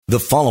The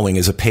following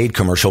is a paid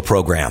commercial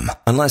program.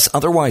 Unless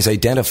otherwise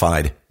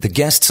identified, the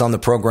guests on the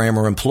program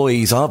are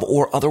employees of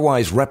or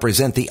otherwise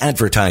represent the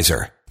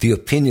advertiser. The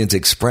opinions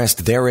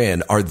expressed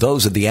therein are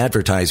those of the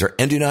advertiser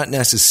and do not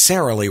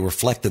necessarily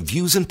reflect the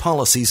views and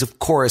policies of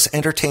Chorus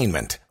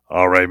Entertainment.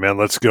 All right, man,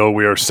 let's go.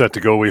 We are set to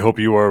go. We hope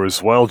you are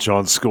as well.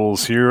 John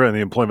Scholes here and the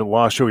Employment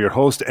Law Show, your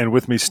host, and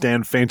with me,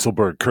 Stan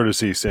Fainselberg,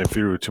 courtesy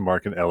Samfiru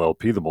Tumarkin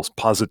LLP, the most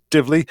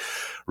positively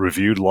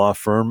reviewed law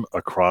firm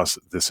across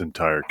this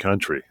entire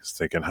country.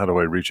 Thinking, how do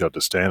I reach out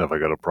to Stan if I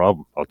got a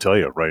problem? I'll tell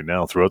you right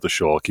now, throughout the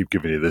show, I'll keep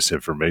giving you this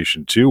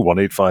information too.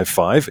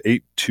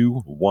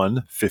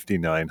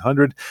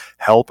 1-855-821-5900,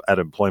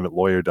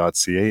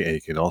 help@employmentlawyer.ca, and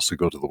you can also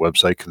go to the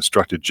website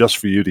constructed just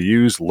for you to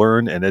use,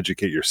 learn, and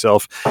educate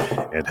yourself,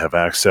 and have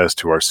access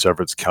to our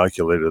severance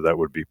calculator. That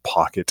would be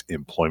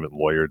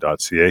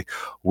pocketemploymentlawyer.ca.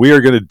 We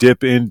are going to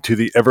dip into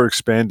the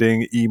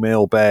ever-expanding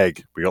email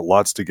bag. We got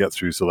lots to get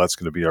through, so that's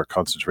going to be our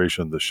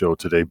concentration on the show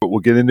today. But we'll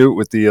get into it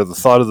with the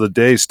thought of the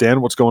day.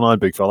 Stan, what's going on,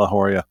 big fella? How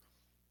are you?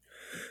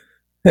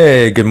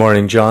 Hey, good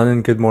morning, John,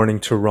 and good morning,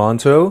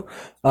 Toronto.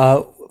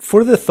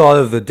 For the thought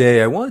of the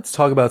day, I wanted to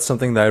talk about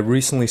something that I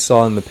recently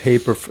saw in the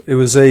paper. It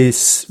was a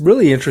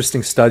really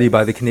interesting study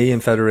by the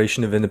Canadian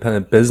Federation of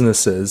Independent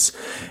Businesses.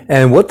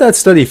 And what that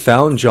study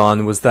found,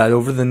 John, was that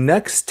over the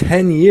next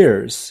 10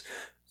 years,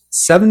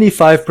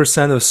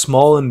 75% of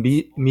small and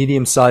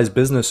medium-sized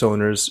business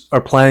owners are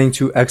planning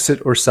to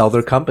exit or sell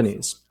their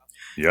companies.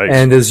 Yikes.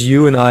 And as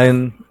you and I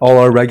and all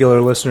our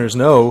regular listeners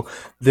know,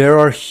 there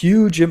are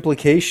huge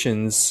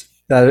implications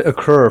that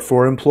occur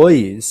for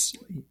employees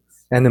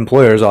and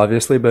employers,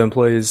 obviously, but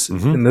employees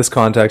in this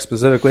context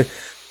specifically,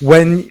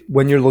 when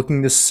you're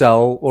looking to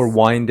sell or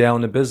wind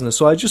down a business.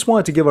 So I just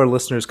wanted to give our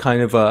listeners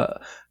kind of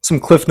some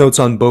cliff notes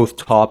on both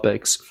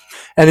topics.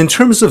 And in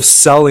terms of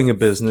selling a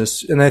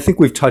business, and I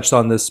think we've touched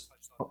on this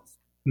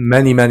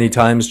many, many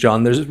times,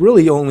 John, there's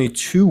really only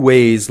two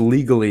ways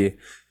legally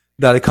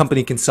that a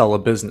company can sell a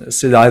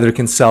business. It either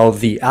can sell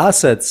the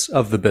assets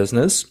of the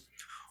business,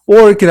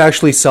 or it can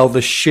actually sell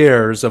the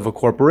shares of a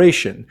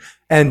corporation.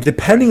 And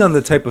depending on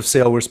the type of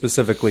sale we're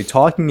specifically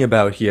talking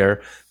about here,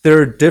 there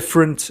are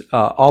different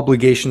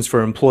obligations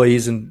for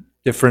employees and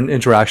different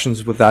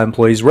interactions with that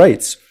employee's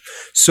rights.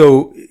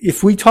 So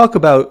if we talk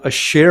about a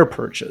share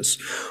purchase,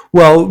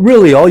 well,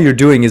 really all you're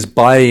doing is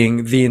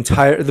buying the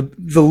entire,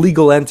 the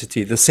legal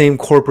entity, the same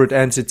corporate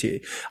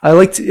entity. I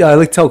like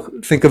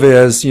to think of it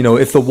as, you know,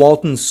 if the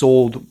Waltons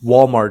sold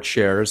Walmart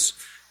shares,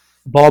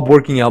 Bob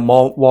working at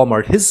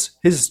Walmart,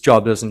 his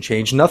job doesn't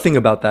change. Nothing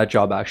about that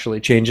job actually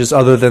changes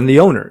other than the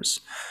owners.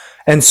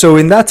 And so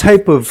in that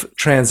type of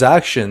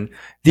transaction,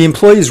 the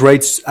employee's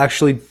rights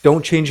actually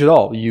don't change at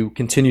all. You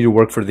continue to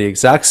work for the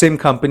exact same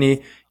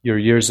company. Your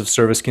years of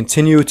service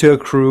continue to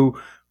accrue.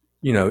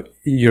 You know,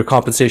 your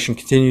compensation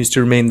continues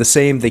to remain the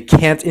same. They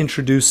can't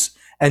introduce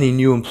any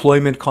new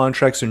employment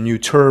contracts or new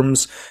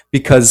terms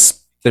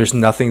because there's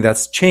nothing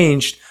that's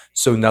changed.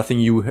 So nothing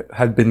you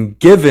had been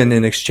given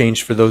in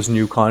exchange for those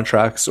new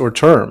contracts or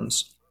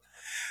terms.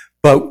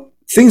 But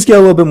things get a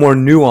little bit more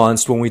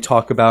nuanced when we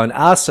talk about an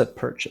asset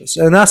purchase.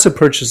 An asset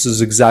purchase is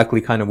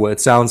exactly kind of what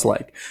it sounds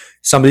like.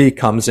 Somebody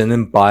comes in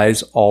and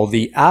buys all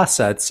the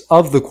assets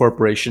of the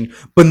corporation,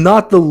 but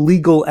not the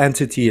legal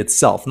entity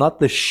itself,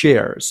 not the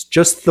shares,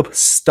 just the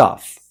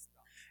stuff.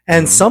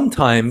 And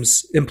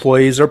sometimes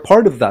employees are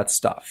part of that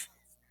stuff.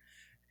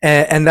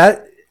 And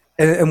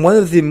one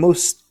of the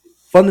most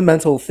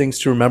fundamental things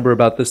to remember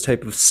about this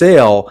type of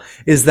sale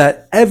is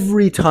that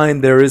every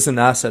time there is an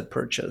asset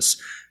purchase,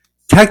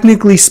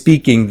 technically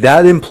speaking,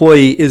 that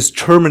employee is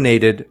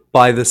terminated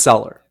by the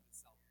seller.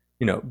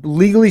 You know,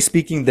 legally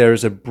speaking,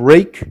 there's a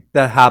break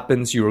that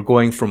happens. You are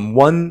going from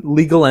one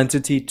legal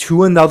entity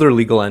to another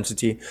legal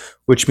entity,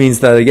 which means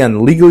that,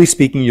 again, legally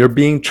speaking, you're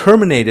being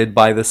terminated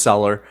by the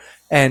seller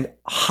and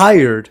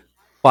hired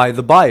by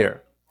the buyer.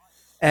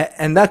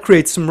 And that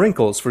creates some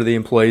wrinkles for the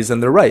employees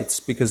and their rights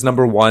because,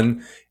 number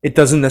one, it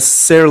doesn't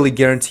necessarily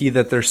guarantee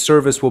that their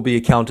service will be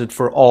accounted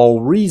for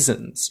all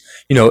reasons.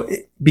 You know,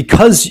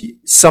 because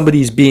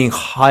somebody's being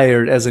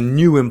hired as a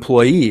new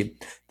employee,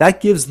 that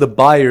gives the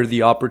buyer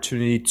the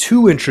opportunity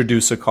to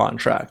introduce a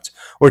contract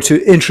or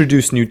to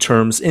introduce new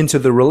terms into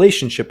the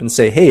relationship and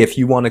say, hey, if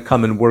you want to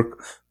come and work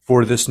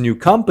for this new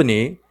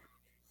company,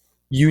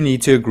 you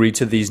need to agree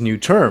to these new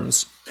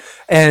terms.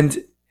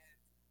 And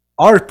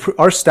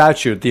our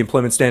statute, the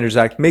Employment Standards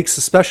Act, makes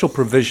a special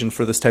provision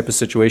for this type of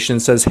situation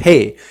and says,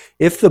 hey,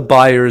 if the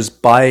buyer is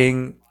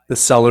buying the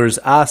seller's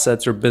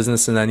assets or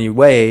business in any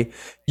way,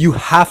 you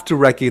have to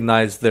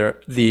recognize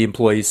the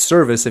employee's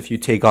service if you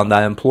take on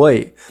that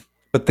employee.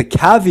 But the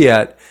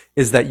caveat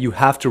is that you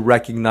have to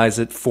recognize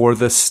it for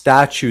the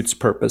statute's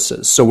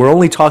purposes. So we're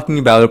only talking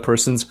about a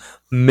person's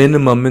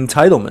minimum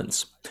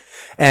entitlements.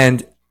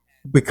 And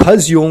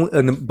because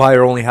a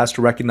buyer only has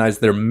to recognize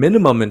their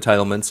minimum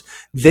entitlements,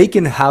 they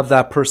can have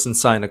that person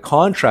sign a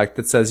contract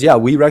that says, yeah,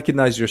 we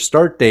recognize your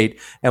start date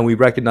and we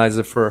recognize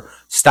it for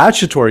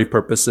statutory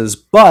purposes,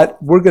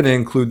 but we're going to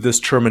include this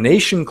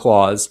termination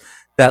clause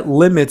that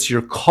limits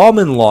your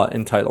common law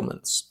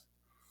entitlements.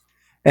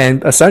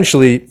 And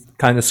essentially,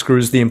 kind of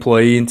screws the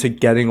employee into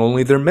getting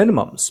only their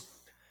minimums.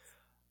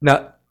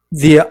 Now,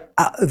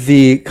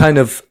 the kind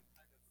of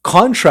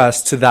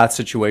contrast to that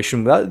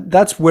situation,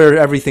 that's where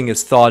everything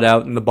is thought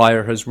out and the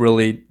buyer has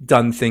really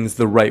done things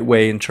the right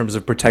way in terms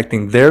of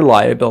protecting their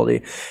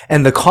liability.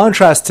 And the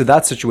contrast to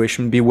that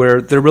situation would be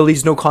where there really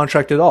is no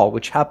contract at all,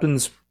 which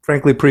happens,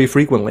 frankly, pretty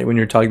frequently when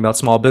you're talking about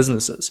small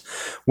businesses,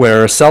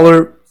 where a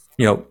seller,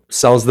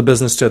 sells the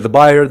business to the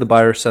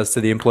buyer says to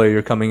the employee,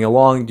 you're coming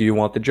along, do you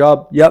want the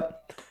job? Yep.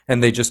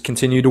 And they just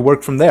continue to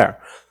work from there.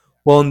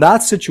 Well, in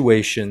that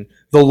situation,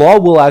 the law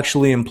will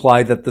actually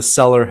imply that the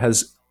seller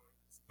has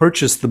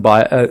purchased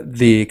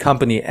the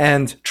company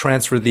and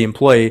transferred the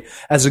employee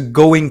as a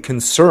going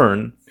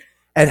concern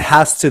and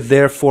has to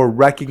therefore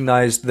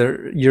recognize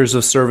their years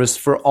of service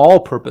for all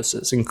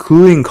purposes,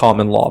 including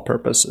common law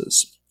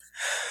purposes.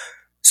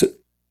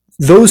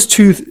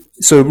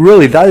 So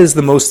really that is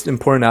the most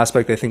important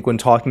aspect, I think, when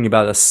talking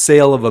about a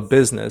sale of a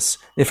business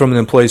from an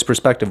employee's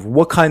perspective.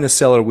 What kind of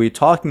sale are we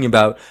talking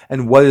about,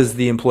 and what is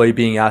the employee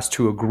being asked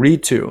to agree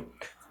to?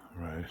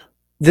 Right.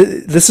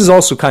 This is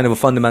also kind of a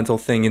fundamental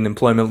thing in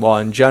employment law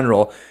in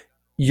general.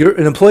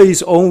 An employee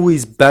is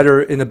always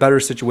in a better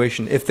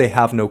situation if they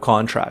have no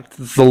contract.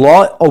 The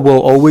law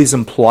will always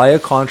imply a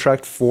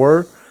contract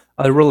for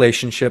a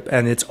relationship,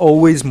 and it's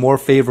always more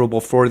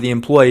favorable for the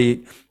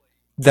employee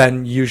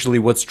than usually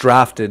what's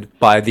drafted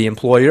by the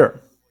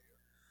employer.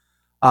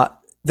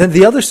 Then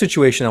the other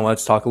situation I wanted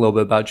to talk a little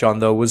bit about, John,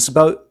 though, was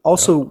about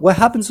also what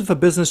happens if a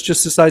business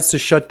just decides to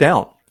shut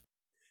down?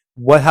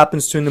 What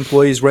happens to an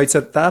employee's rights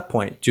at that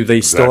point?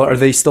 Are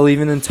they still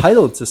even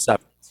entitled to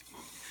severance?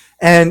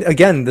 And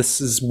again, this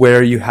is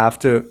where you have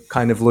to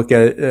kind of look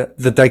at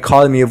the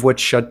dichotomy of what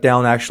shut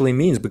down actually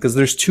means, because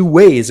there's two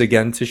ways,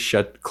 again,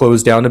 to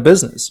close down a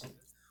business.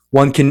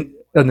 One can,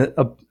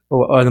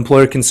 an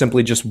employer can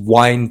simply just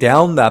wind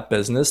down that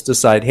business,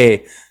 decide,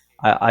 hey,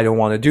 I don't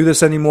want to do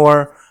this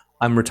anymore.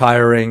 I'm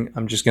retiring.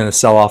 I'm just going to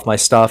sell off my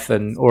stuff.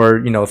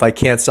 Or if I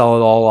can't sell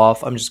it all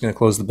off, I'm just going to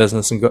close the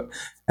business and go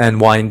and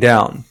wind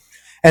down.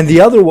 And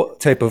the other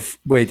type of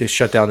way to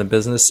shut down a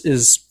business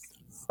is,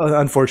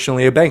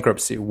 unfortunately, a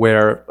bankruptcy,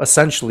 where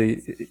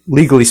essentially,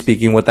 legally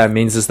speaking, what that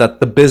means is that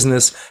the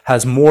business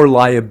has more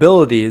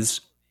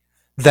liabilities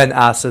than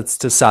assets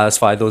to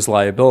satisfy those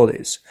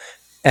liabilities.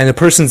 And a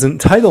person's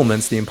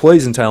entitlements, the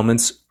employee's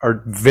entitlements,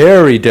 are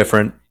very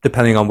different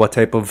depending on what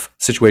type of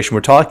situation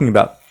we're talking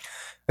about.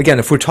 Again,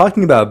 if we're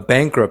talking about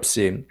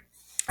bankruptcy,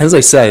 as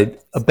I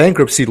said, a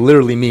bankruptcy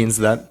literally means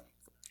that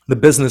the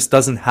business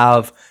doesn't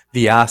have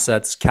the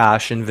assets,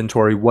 cash,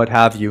 inventory, what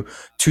have you,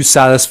 to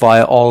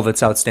satisfy all of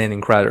its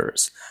outstanding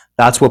creditors.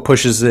 That's what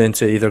pushes it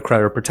into either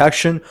creditor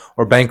protection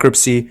or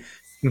bankruptcy.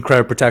 In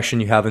creditor protection,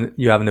 you have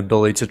an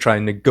ability to try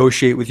and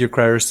negotiate with your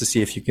creditors to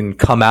see if you can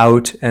come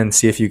out and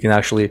see if you can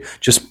actually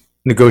just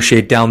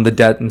negotiate down the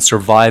debt and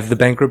survive the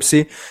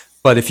bankruptcy.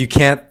 But if you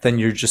can't, then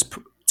you're just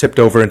tipped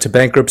over into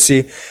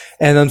bankruptcy.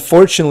 And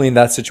unfortunately, in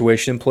that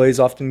situation, employees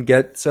often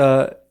get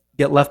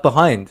left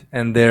behind,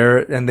 and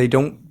they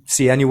don't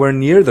see anywhere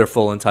near their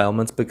full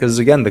entitlements because,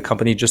 again, the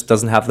company just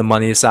doesn't have the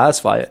money to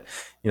satisfy it.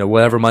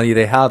 Whatever money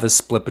they have is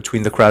split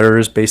between the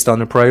creditors based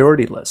on a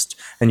priority list,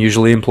 and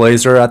usually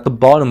employees are at the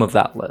bottom of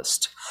that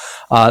list.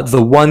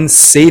 The one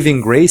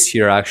saving grace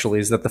here actually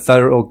is that the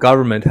federal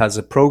government has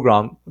a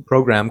program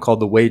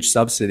called the wage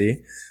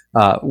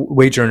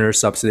earner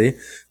subsidy,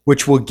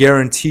 which will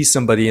guarantee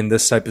somebody in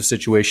this type of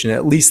situation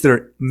at least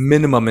their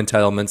minimum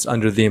entitlements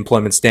under the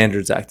Employment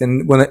Standards Act,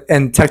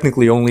 and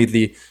technically only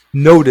the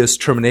notice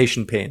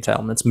termination pay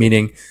entitlements,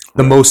 meaning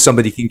the most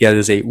somebody can get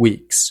is 8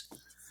 weeks.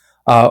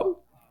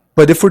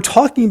 But if we're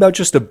talking about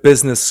just a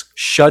business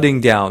shutting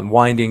down,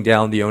 winding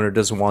down, the owner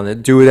doesn't want to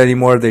do it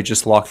anymore, they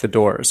just lock the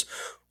doors.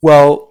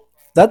 Well,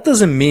 that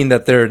doesn't mean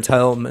that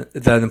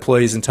that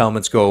employees'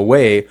 entitlements go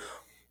away,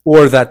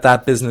 or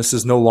that business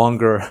is no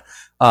longer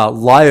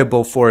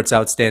liable for its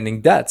outstanding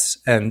debts.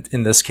 And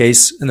in this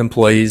case, an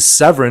employee's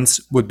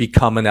severance would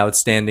become an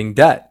outstanding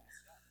debt.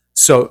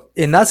 So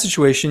in that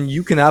situation,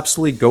 you can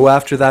absolutely go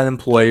after that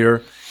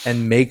employer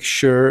and make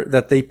sure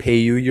that they pay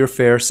you your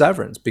fair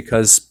severance,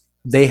 because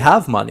they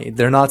have money.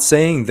 They're not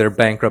saying they're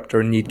bankrupt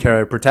or need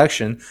creditor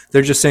protection.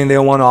 They're just saying they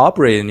don't want to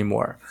operate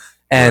anymore.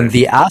 And right.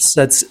 The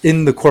assets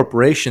in the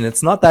corporation,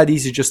 it's not that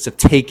easy just to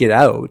take it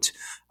out.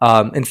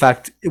 In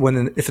fact,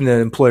 if an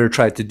employer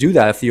tried to do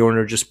that, if the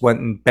owner just went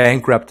and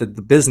bankrupted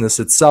the business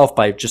itself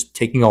by just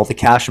taking all the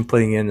cash and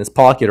putting it in his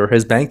pocket or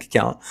his bank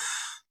account,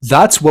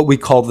 that's what we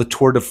call the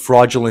tort of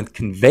fraudulent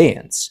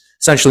conveyance,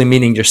 essentially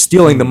meaning you're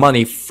stealing the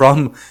money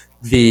from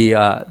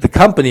the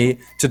company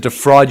to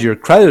defraud your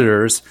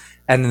creditors.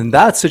 And in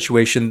that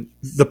situation,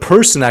 the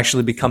person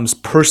actually becomes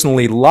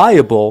personally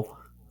liable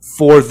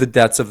for the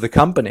debts of the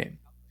company.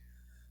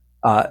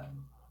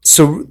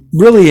 So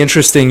really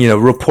interesting,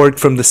 report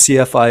from the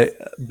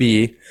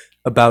CFIB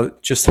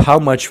about just how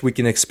much we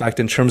can expect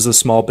in terms of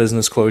small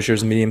business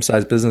closures,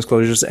 medium-sized business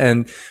closures.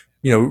 And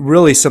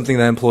really something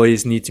that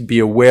employees need to be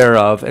aware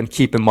of and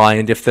keep in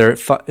mind if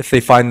they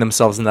find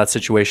themselves in that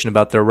situation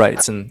about their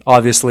rights. And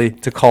obviously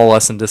to call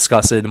us and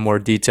discuss it in more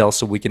detail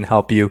so we can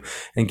help you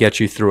and get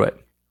you through it.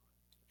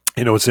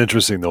 It's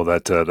interesting though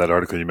that that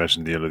article you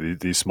mentioned,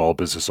 these small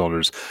business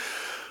owners,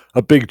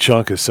 a big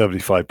chunk is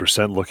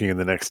 75% looking in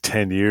the next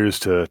 10 years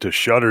to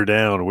shut her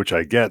down, which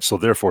I get. So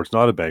therefore it's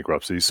not a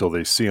bankruptcy. So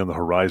they see on the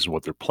horizon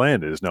what their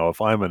plan is. Now,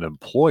 if I'm an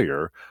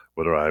employer,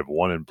 whether I have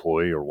one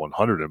employee or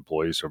 100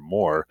 employees or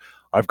more,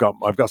 I've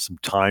got some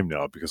time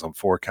now because I'm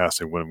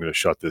forecasting when I'm going to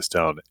shut this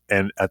down.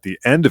 And at the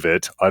end of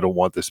it, I don't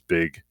want this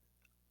big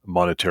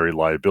monetary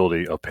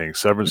liability of paying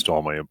severance to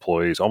all my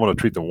employees. I want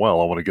to treat them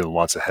well. I want to give them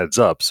lots of heads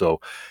up.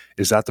 So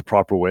is that the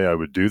proper way I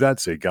would do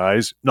that? Say,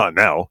 guys, not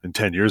now. In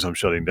 10 years, I'm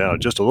shutting down.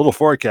 Just a little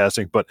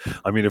forecasting. But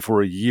I mean, if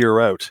we're a year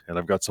out and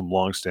I've got some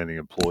longstanding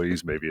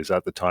employees, maybe is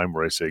that the time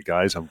where I say,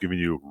 guys, I'm giving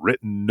you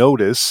written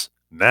notice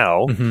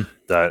now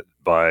that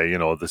by,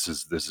 this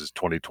is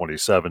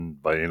 2027,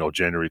 by,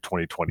 January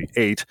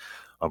 2028,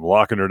 I'm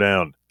locking her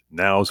down.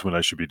 Now is when I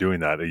should be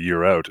doing that, a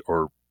year out,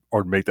 or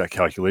make that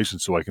calculation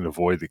so I can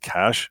avoid the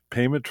cash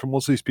payment from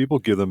most of these people,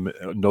 give them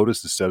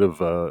notice instead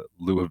of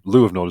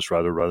lieu of notice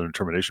rather than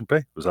termination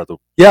pay. Was that the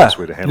best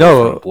way to handle it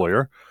for an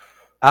employer?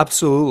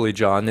 Absolutely,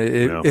 John.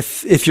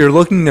 If you're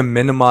looking to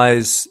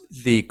minimize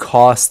the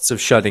costs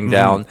of shutting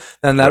down,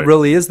 then that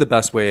really is the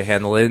best way to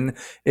handle it. And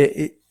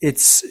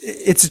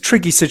it's a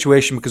tricky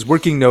situation because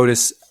working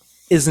notice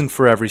isn't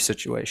for every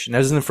situation,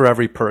 isn't for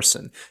every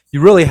person. You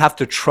really have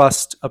to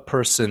trust a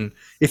person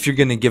if you're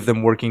going to give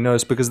them working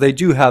notice, because they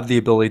do have the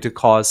ability to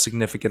cause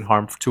significant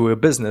harm to a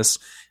business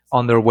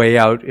on their way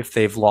out. If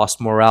they've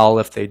lost morale,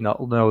 if they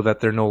know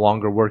that they're no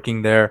longer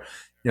working there,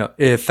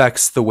 it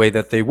affects the way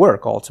that they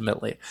work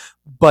ultimately.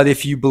 But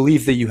if you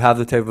believe that you have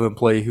the type of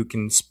employee who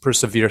can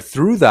persevere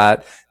through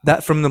that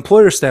from an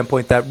employer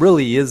standpoint, that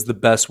really is the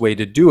best way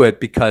to do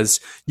it, because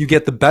you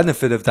get the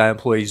benefit of that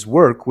employee's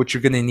work, which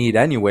you're going to need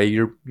anyway.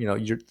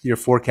 You're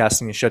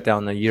forecasting a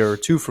shutdown a year or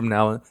two from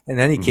now in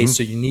any case.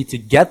 So you need to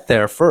get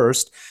there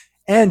first,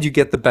 and you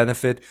get the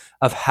benefit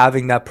of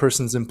having that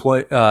person's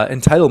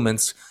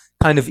entitlements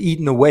kind of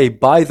eaten away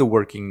by the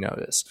working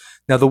notice.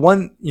 Now, the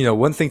one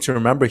thing to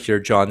remember here,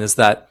 John, is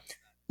that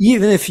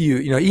even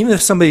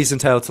if somebody's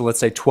entitled to, let's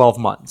say, 12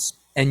 months,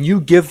 and you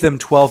give them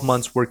 12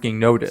 months working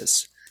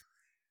notice,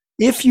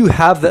 if you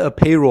have a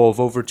payroll of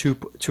over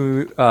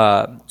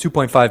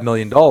 $2.5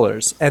 million,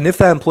 and if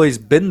that employee's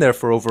been there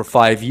for over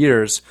 5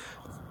 years,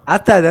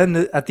 at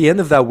the end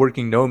of that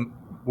working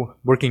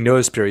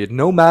notice period,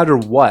 no matter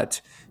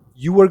what,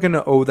 you are going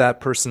to owe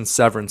that person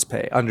severance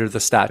pay under the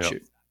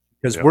statute.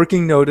 Because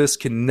working notice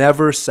can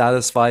never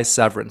satisfy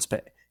severance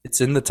pay.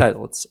 It's in the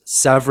title. It's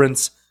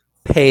severance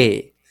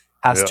pay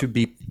has to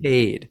be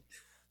paid.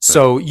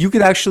 So you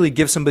could actually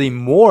give somebody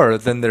more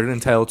than they're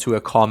entitled to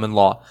a common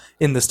law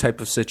in this type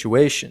of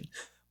situation.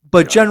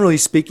 But generally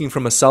speaking,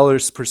 from a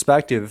seller's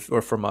perspective,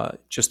 or from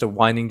just a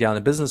winding down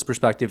a business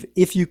perspective,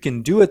 if you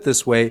can do it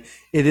this way,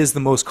 it is the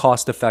most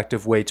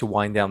cost-effective way to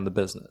wind down the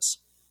business.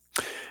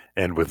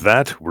 And with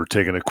that, we're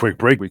taking a quick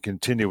break. We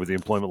continue with the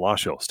Employment Law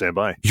Show. Stand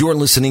by. You're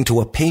listening to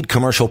a paid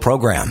commercial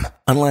program.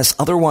 Unless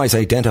otherwise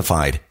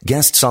identified,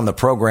 guests on the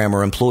program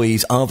are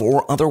employees of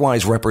or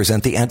otherwise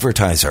represent the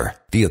advertiser.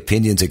 The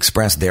opinions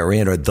expressed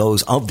therein are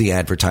those of the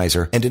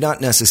advertiser and do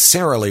not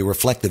necessarily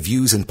reflect the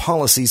views and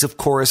policies of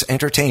Chorus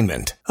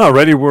Entertainment.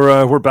 Alrighty,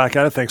 we're back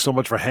at it. Thanks so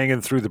much for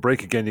hanging through the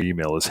break. Again, the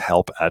email is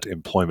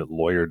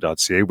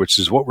help@employmentlawyer.ca, which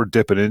is what we're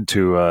dipping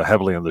into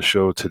heavily on the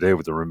show today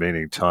with the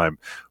remaining time.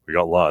 We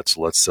got lots.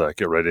 Let's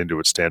get right into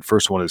it, Stan.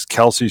 First one is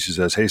Kelsey. She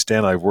says, "Hey,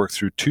 Stan, I've worked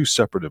through 2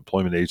 separate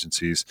employment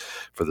agencies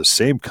for the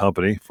same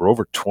company for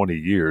over 20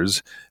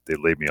 years. They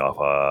laid me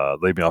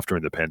off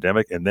during the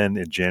pandemic. And then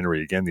in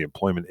January, again, the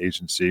employment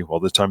agency, well,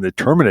 this time they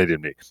terminated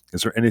me.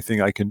 Is there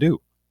anything I can do?"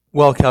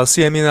 Well,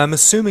 Kelsey, I mean, I'm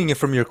assuming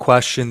from your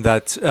question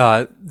that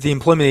the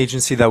employment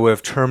agency that would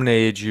have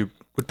terminated you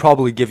would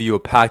probably give you a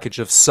package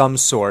of some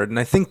sort. And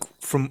I think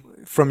from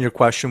your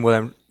question, what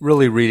I'm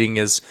really reading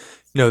is,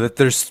 that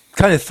there's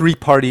kind of 3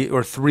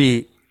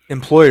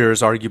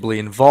 employers arguably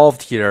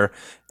involved here.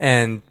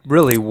 And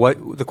really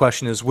what the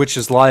question is, which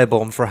is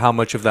liable and for how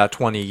much of that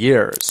 20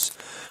 years?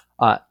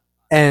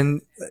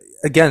 And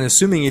again,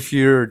 assuming if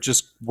you're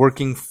just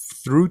working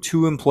through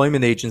 2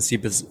 employment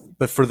agencies,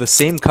 but for the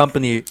same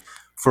company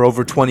for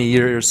over 20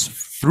 years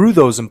through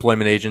those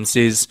employment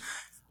agencies,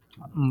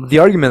 the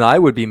argument I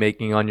would be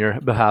making on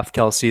your behalf,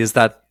 Kelsey, is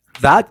that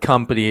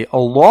company,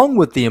 along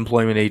with the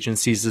employment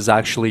agencies, is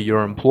actually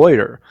your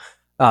employer.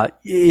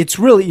 It's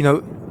really,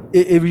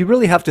 you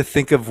really have to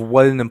think of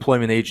what an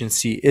employment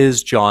agency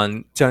is,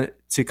 John, to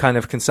kind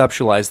of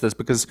conceptualize this,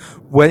 because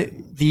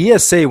when the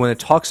ESA, when it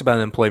talks about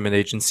an employment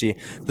agency,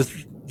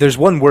 there's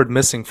one word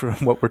missing from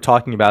what we're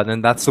talking about,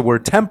 and that's the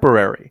word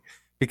temporary,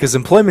 because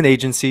employment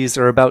agencies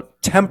are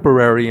about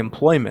temporary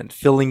employment,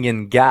 filling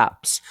in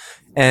gaps.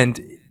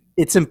 And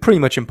it's pretty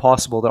much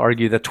impossible to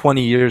argue that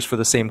 20 years for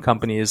the same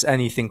company is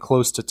anything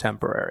close to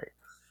temporary.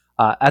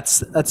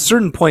 At a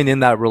certain point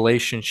in that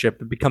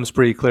relationship, it becomes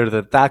pretty clear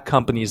that that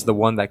company is the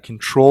one that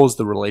controls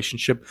the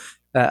relationship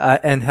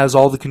and has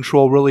all the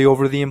control really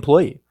over the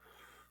employee.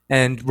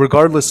 And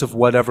regardless of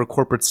whatever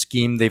corporate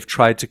scheme they've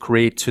tried to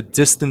create to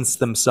distance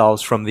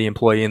themselves from the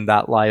employee in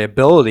that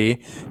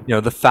liability,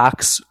 the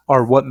facts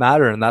are what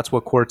matter, and that's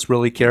what courts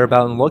really care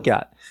about and look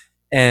at.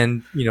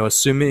 And,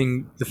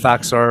 assuming the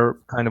facts are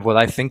kind of what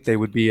I think they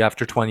would be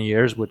after 20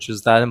 years, which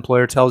is that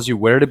employer tells you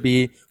where to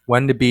be,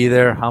 when to be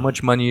there, how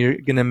much money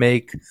you're going to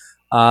make,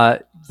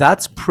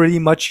 that's pretty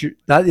much,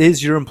 that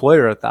is your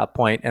employer at that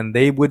point, and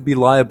they would be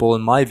liable,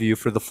 in my view,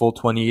 for the full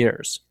 20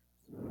 years.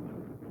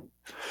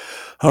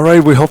 All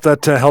right, we hope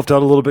that helped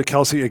out a little bit,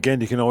 Kelsey.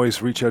 Again, you can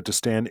always reach out to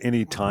Stan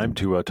anytime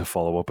to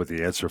follow up with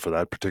the answer for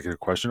that particular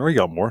question, or you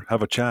got more,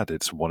 have a chat.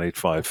 It's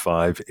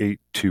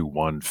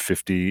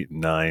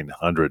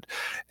 1-855-821-5900.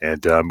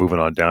 And moving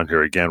on down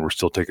here, again, we're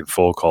still taking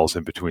phone calls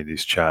in between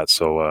these chats,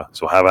 so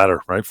have at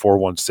her, right?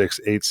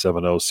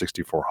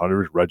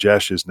 416-870-6400.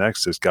 Rajesh is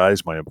next. Says,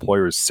 guys, my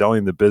employer is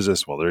selling the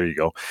business. Well, there you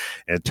go.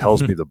 And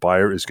tells me the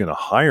buyer is going to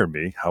hire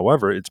me.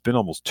 However, it's been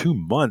almost 2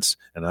 months,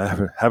 and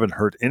I haven't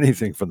heard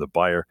anything from the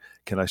buyer.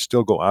 Can I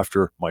still go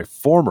after my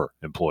former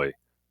employee?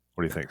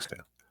 What do you think,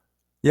 Stan?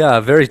 Yeah,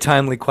 very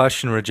timely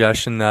question,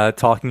 Rajesh, and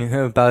talking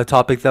about a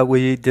topic that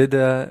we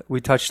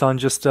touched on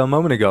just a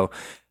moment ago.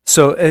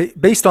 So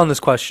based on this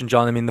question,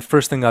 John, I mean, the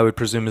first thing I would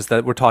presume is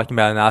that we're talking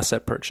about an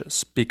asset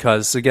purchase,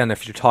 because again,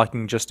 if you're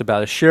talking just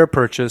about a share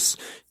purchase,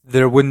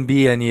 there wouldn't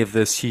be any of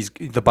this,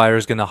 the buyer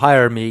is going to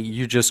hire me.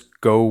 You just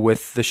go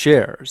with the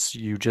shares.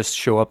 You just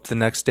show up the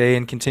next day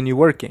and continue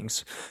working.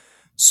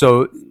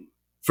 So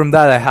from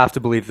that, I have to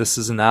believe this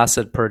is an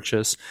asset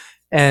purchase.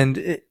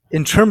 And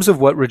in terms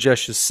of what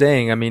Rajesh is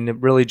saying, I mean, it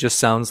really just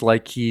sounds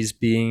like he's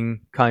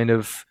being kind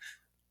of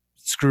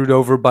screwed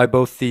over by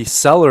both the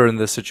seller in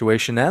this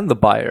situation and the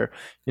buyer.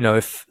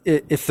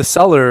 If the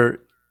seller,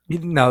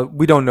 now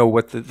we don't know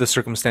what the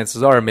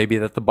circumstances are. Maybe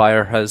that the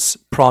buyer has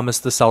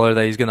promised the seller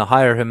that he's going to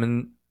hire him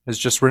and has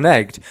just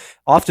reneged.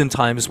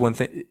 Oftentimes,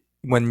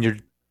 when you're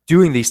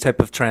doing these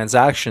type of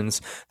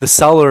transactions, the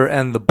seller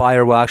and the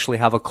buyer will actually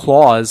have a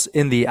clause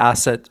in the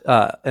asset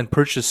and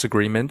purchase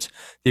agreement,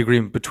 the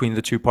agreement between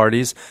the two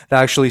parties,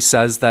 that actually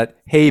says that,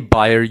 hey,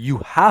 buyer, you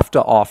have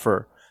to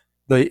offer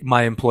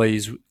my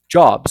employees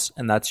jobs.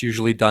 And that's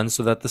usually done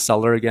so that the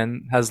seller,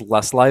 again, has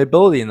less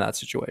liability in that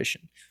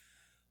situation.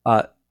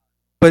 But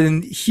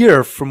in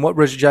here, from what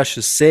Rajesh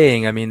is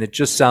saying, I mean, it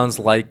just sounds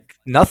like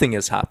nothing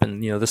has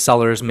happened. The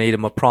seller has made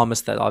him a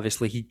promise that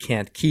obviously he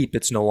can't keep.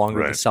 It's no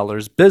longer the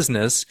seller's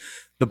business.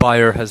 The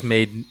buyer has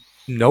made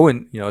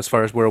as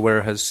far as we're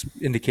aware, has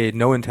indicated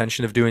no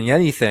intention of doing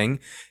anything.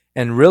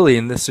 And really,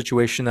 in this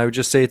situation, I would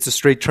just say it's a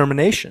straight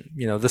termination.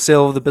 The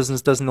sale of the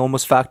business doesn't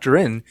almost factor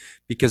in,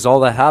 because all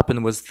that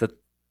happened was that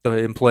the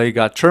employee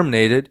got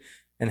terminated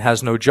and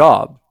has no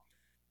job.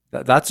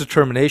 That's a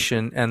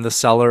termination, and the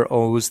seller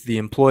owes the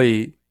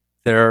employee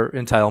their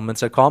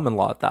entitlements at common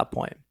law at that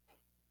point.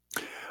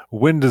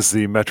 When does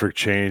the metric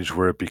change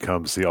where it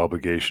becomes the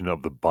obligation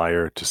of the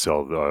buyer to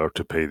sell or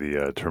to pay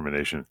the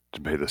termination,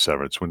 to pay the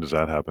severance? When does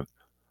that happen?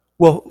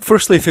 Well,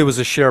 firstly, if it was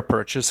a share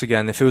purchase,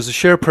 then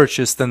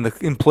the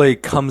employee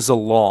comes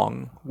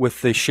along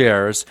with the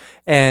shares.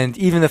 And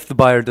even if the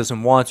buyer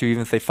doesn't want to,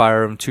 even if they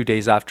fire him 2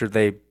 days after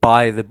they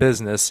buy the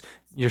business,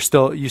 you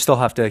still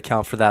have to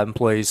account for that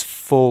employee's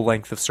full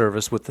length of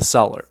service with the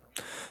seller.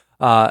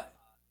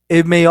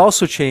 It may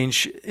also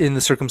change in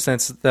the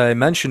circumstance that I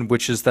mentioned,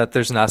 which is that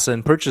there's an asset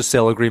and purchase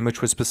sale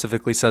agreement, which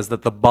specifically says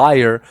that the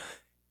buyer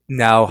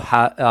now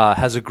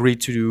has agreed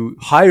to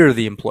hire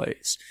the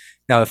employees.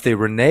 Now, if they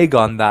renege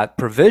on that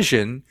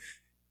provision,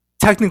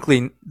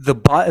 technically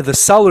the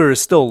seller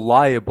is still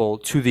liable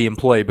to the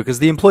employee, because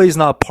the employee is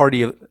not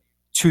party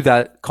to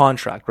that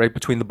contract, right,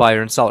 between the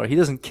buyer and seller. He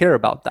doesn't care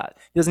about that.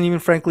 He doesn't even,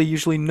 frankly,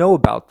 usually know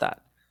about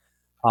that.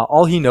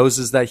 All he knows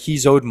is that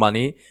he's owed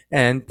money,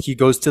 and he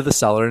goes to the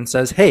seller and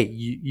says, hey,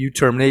 you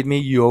terminated me,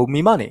 you owe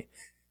me money.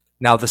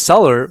 Now the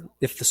seller,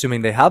 if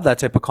assuming they have that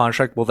type of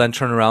contract, will then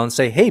turn around and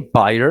say, hey,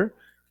 buyer,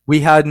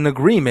 we had an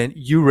agreement,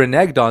 you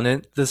reneged on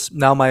it,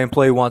 now my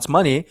employee wants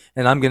money,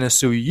 and I'm going to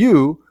sue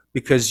you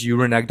because you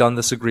reneged on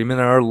this agreement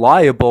and are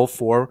liable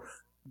for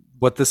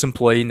what this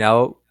employee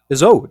now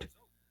is owed.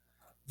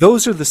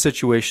 Those are the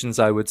situations,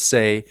 I would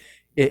say,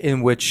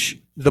 in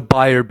which the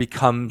buyer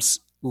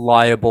becomes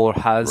liable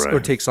or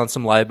takes on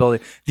some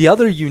liability. The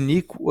other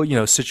unique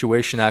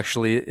situation,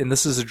 actually, and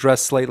this is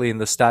addressed slightly in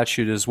the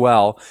statute as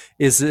well,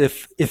 is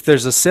if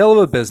there's a sale of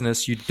a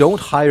business, you don't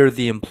hire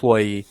the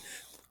employee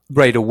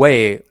right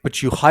away,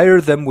 but you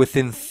hire them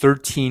within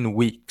 13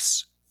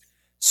 weeks.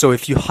 So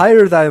if you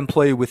hire that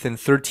employee within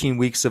 13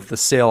 weeks of the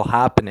sale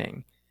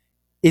happening,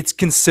 it's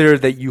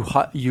considered that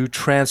you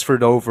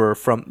transferred over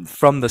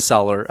from the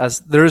seller, as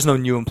there is no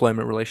new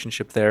employment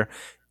relationship there.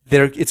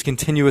 It's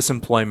continuous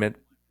employment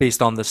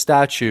based on the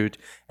statute,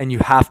 and you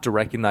have to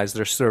recognize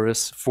their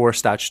service for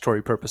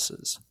statutory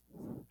purposes.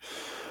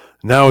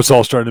 Now it's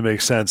all starting to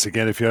make sense.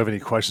 Again, if you have any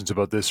questions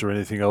about this or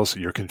anything else,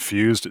 you're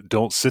confused,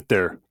 don't sit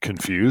there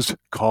confused.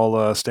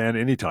 Call Stan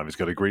anytime. He's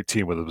got a great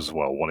team with him as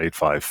well.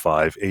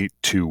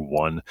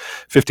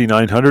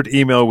 1-855-821-5900.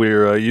 Email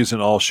we're using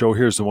all show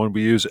here is the one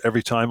we use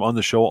every time on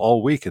the show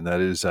all week, and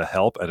that is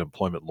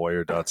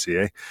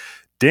help@employmentlawyer.ca.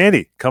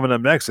 Danny, coming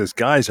up next, says,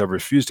 guys, I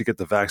refused to get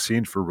the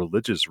vaccine for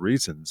religious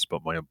reasons,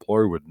 but my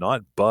employer would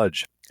not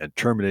budge and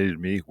terminated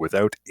me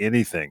without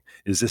anything.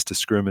 Is this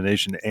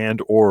discrimination and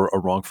or a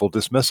wrongful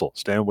dismissal?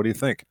 Stan, what do you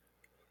think?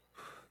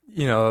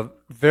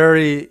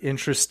 Very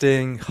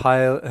interesting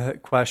high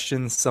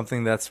question,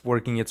 something that's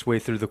working its way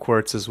through the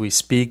courts as we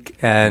speak,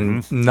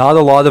 and not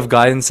a lot of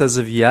guidance as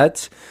of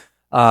yet.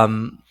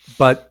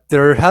 But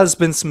there has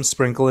been some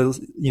sprinkles,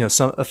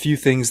 a few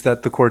things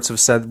that the courts have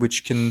said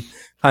which can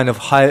kind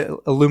of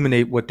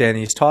illuminate what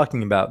Danny is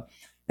talking about.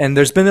 And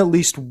there's been at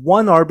least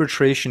one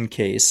arbitration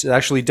case. It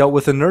actually dealt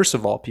with a nurse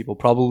of all people,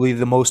 probably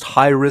the most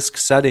high-risk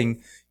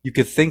setting you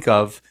could think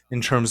of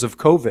in terms of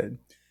COVID.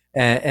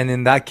 And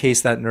in that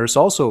case, that nurse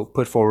also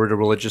put forward a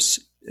religious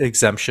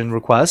exemption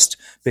request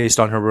based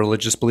on her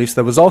religious beliefs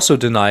that was also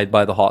denied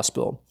by the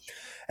hospital.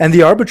 And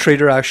the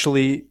arbitrator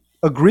actually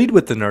agreed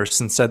with the nurse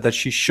and said that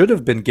she should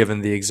have been given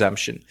the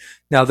exemption.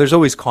 Now, there's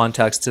always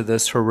context to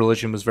this. Her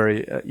religion was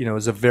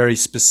is a very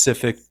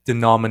specific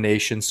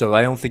denomination, so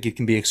I don't think it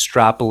can be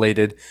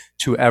extrapolated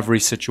to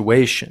every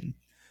situation.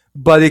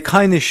 But it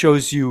kind of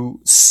shows you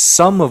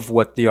some of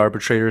what the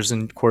arbitrators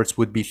and courts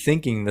would be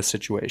thinking in the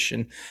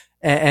situation,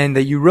 and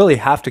that you really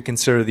have to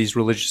consider these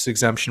religious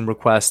exemption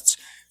requests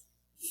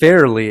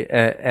fairly,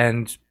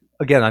 and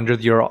again, under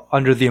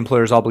the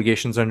employer's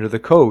obligations under the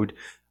code.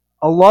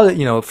 A lot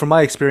of, from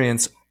my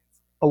experience,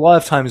 a lot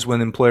of times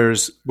when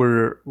employers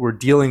were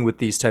dealing with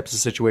these types of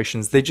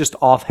situations, they just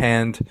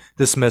offhand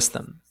dismiss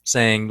them,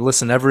 saying,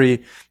 listen,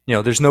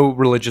 there's no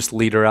religious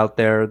leader out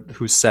there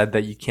who said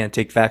that you can't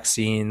take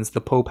vaccines.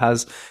 The Pope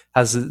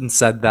hasn't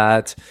said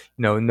that.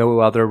 No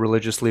other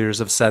religious leaders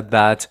have said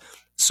that.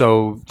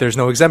 So there's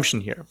no exemption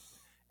here.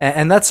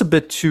 And that's a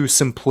bit too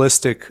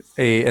simplistic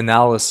a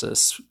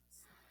analysis,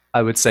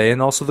 I would say.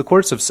 And also the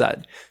courts have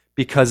said,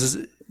 because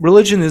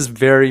religion is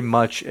very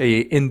much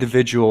a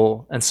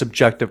individual and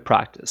subjective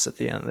practice at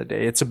the end of the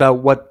day. It's about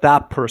what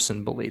that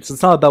person believes.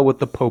 It's not about what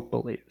the Pope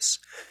believes.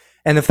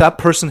 And if that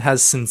person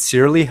has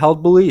sincerely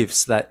held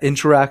beliefs that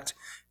interact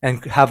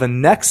and have a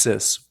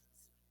nexus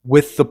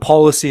with the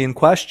policy in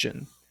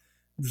question,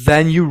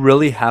 then you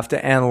really have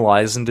to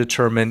analyze and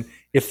determine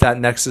if that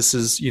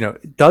nexus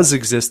does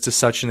exist to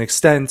such an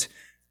extent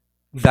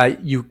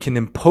that you can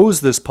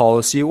impose this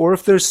policy, or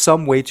if there's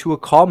some way to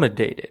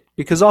accommodate it.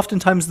 Because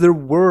oftentimes there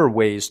were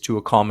ways to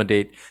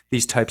accommodate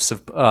these types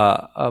of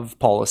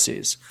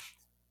policies.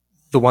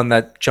 The one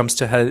that jumps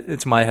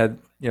into my head,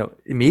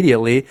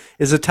 immediately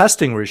is a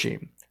testing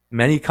regime.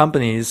 Many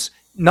companies,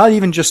 not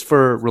even just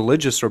for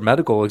religious or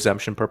medical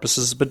exemption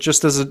purposes, but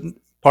just as a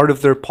part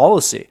of their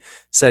policy,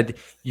 said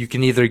you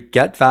can either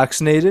get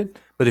vaccinated,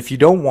 but if you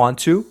don't want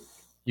to,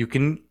 you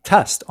can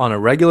test on a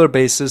regular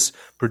basis,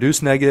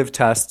 produce negative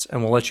tests,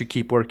 and we'll let you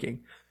keep working.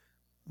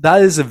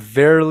 That is a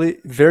very,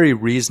 very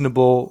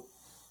reasonable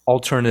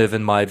alternative,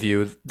 in my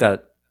view,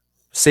 that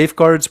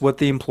safeguards what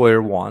the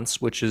employer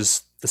wants, which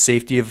is the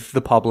safety of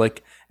the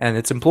public and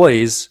its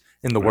employees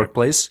in the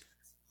workplace,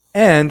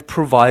 and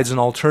provides an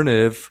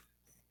alternative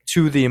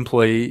to the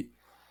employee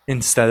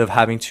instead of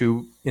having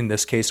to, in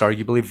this case,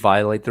 arguably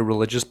violate their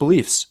religious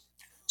beliefs.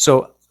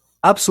 So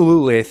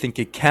absolutely, I think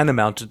it can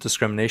amount to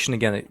discrimination.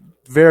 Again, it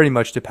very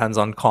much depends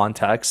on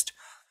context.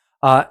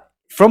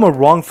 From a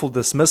wrongful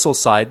dismissal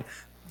side,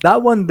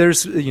 that one,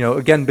 there's,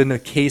 again, been a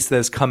case that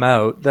has come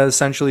out that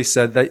essentially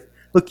said that,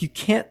 look, you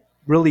can't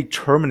really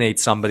terminate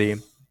somebody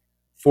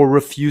for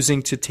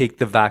refusing to take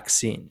the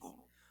vaccine.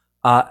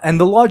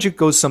 And the logic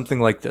goes something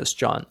like this,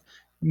 John.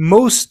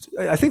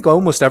 I think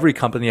almost every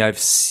company I've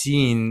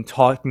seen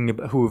talking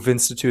about who have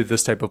instituted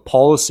this type of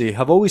policy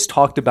have always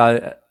talked about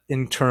it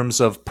in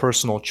terms of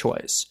personal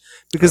choice,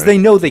 because they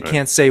know they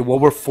can't say, well,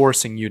 we're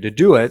forcing you to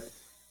do it.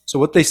 So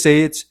what they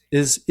say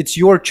it's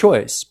your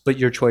choice, but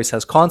your choice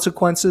has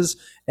consequences.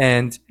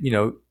 And,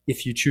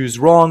 if you choose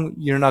wrong,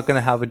 you're not going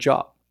to have a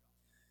job.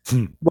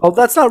 Well,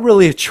 that's not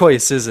really a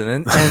choice,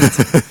 isn't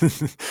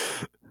it?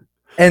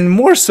 And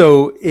more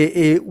so,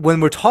 when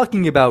we're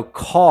talking about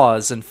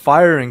cause and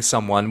firing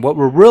someone, what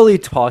we're really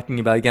talking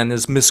about, again,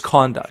 is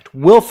misconduct,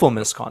 willful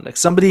misconduct,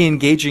 somebody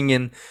engaging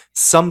in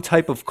some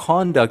type of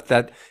conduct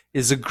that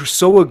is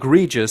so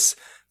egregious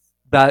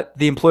that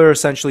the employer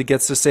essentially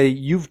gets to say,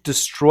 you've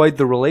destroyed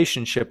the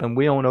relationship and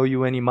we don't owe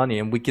you any money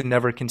and we can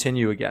never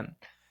continue again.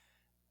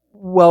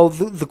 Well,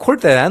 the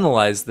court that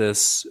analyzed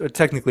this,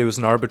 technically it was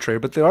an arbitrator,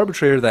 but the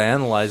arbitrator that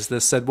analyzed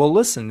this said, well,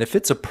 listen, if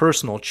it's a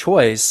personal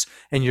choice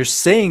and you're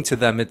saying to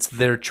them it's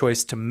their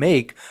choice to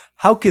make,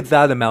 how could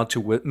that amount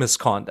to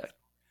misconduct?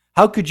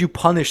 How could you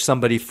punish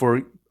somebody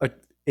for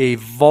a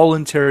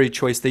voluntary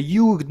choice that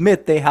you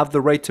admit they have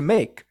the right to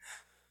make?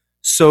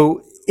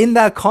 So in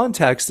that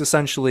context,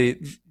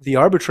 essentially, the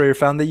arbitrator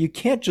found that you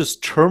can't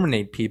just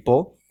terminate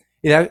people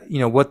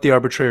what the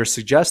arbitrator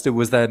suggested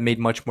was that it made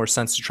much more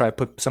sense to try to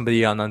put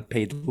somebody on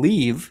unpaid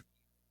leave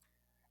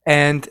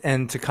and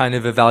to kind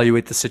of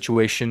evaluate the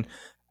situation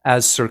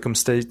as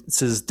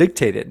circumstances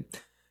dictated.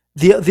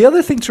 The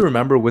other thing to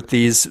remember with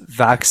these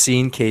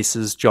vaccine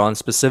cases, John,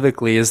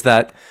 specifically, is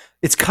that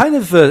it's kind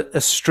of a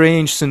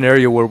strange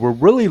scenario where we're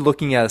really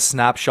looking at a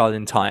snapshot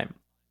in time.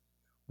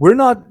 We're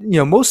not,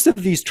 most of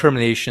these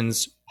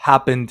terminations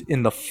happened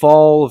in the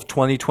fall of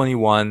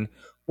 2021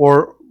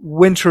 or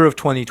winter of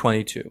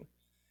 2022.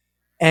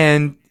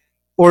 And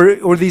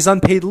or these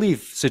unpaid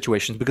leave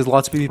situations, because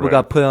lots of people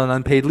got put on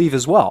unpaid leave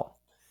as well.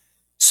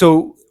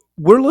 So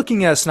we're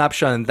looking at a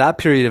snapshot in that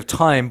period of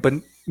time, but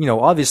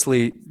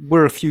obviously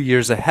we're a few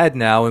years ahead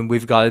now, and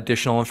we've got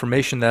additional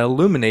information that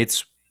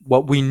illuminates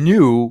what we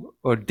knew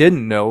or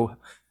didn't know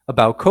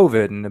about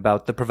COVID and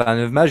about the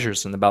preventative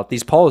measures and about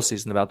these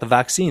policies and about the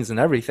vaccines and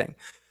everything.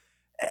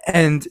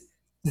 And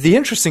the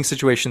interesting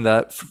situation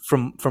that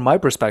from my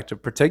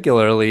perspective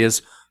particularly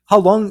is how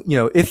long,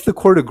 if the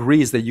court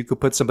agrees that you could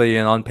put somebody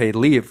in unpaid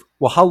leave,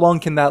 well, how long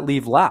can that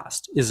leave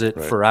last? Is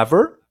it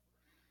forever?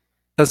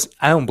 Because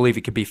I don't believe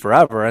it could be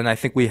forever. And I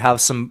think we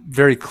have some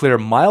very clear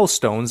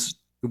milestones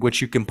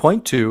which you can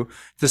point to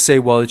say,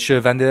 well, it should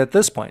have ended at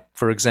this point.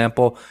 For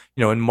example,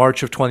 in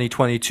March of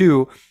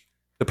 2022,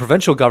 the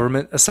provincial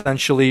government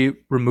essentially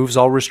removes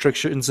all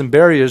restrictions and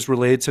barriers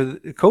related to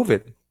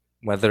COVID,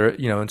 whether,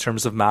 in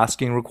terms of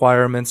masking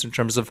requirements, in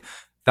terms of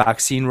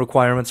vaccine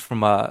requirements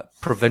from a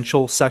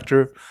provincial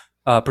sector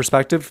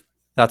perspective.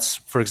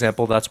 For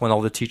example, that's when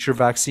all the teacher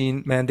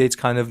vaccine mandates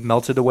kind of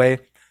melted away.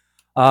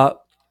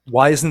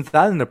 Why isn't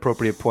that an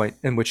appropriate point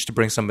in which to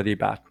bring somebody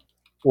back?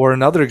 Or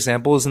another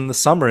example is in the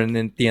summer and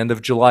at the end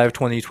of July of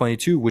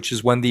 2022, which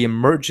is when the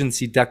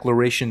emergency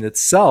declaration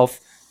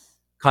itself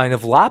kind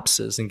of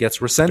lapses and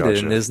gets rescinded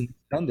and isn't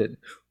extended.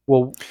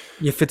 Well,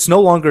 if it's no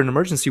longer an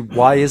emergency,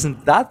 why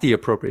isn't that the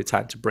appropriate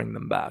time to bring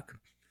them back?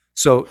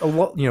 So,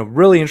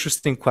 really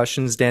interesting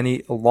questions,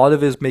 Danny. A lot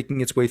of it is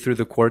making its way through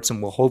the courts,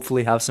 and we'll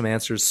hopefully have some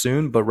answers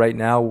soon. But right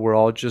now, we're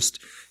all just,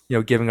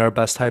 giving our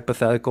best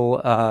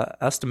hypothetical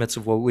estimates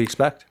of what we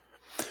expect.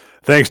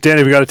 Thanks,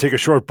 Danny. We got to take a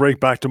short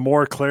break. Back to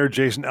more. Claire,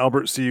 Jason,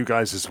 Albert, see you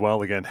guys as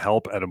well. Again,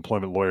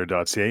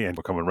 help@employmentlawyer.ca, and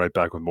we're coming right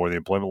back with more of the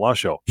Employment Law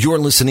Show. You're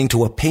listening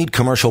to a paid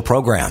commercial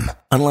program.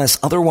 Unless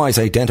otherwise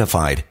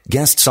identified,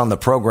 guests on the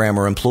program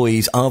are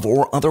employees of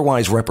or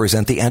otherwise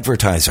represent the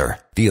advertiser.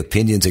 The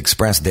opinions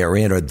expressed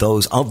therein are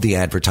those of the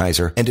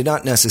advertiser and do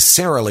not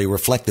necessarily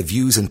reflect the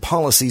views and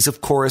policies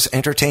of Chorus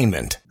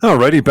Entertainment.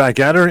 Alrighty,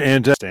 back at her,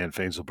 and Stan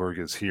Fainselberg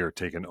is here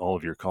taking all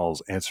of your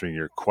calls, answering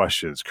your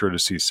questions,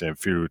 courtesy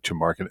Samfiru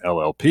Tumarkin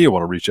LLP. I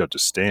want to reach out to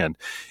Stan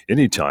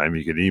anytime.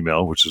 You can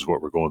email, which is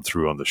what we're going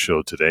through on the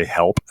show today,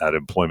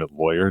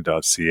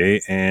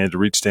 help@employmentlawyer.ca, and to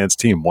reach Stan's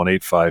team,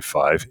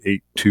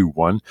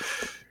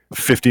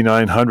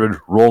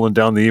 1-855-821-5900. Rolling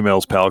down the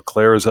emails, pal.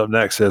 Claire is up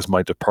next, says,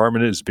 my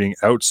department is being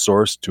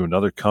outsourced to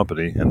another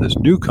company, and this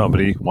new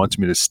company wants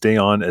me to stay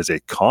on as a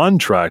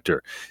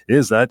contractor.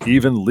 Is that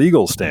even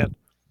legal, Stan?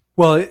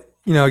 Well,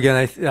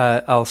 again,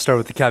 I'll start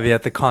with the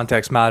caveat that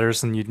context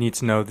matters and you'd need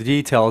to know the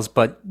details.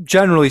 But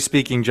generally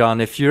speaking, John,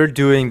 if you're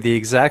doing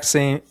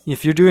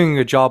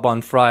a job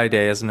on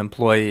Friday as an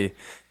employee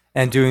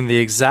and doing the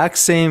exact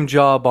same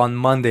job on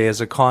Monday as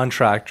a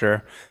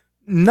contractor,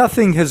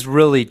 nothing has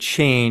really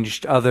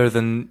changed other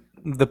than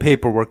the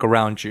paperwork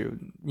around you.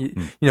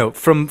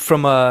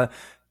 From a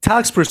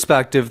tax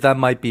perspective, that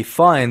might be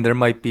fine. There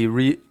might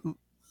be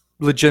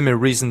legitimate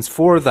reasons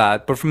for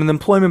that. But from an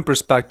employment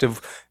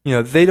perspective,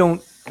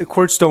 the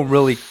courts don't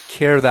really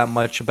care that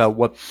much about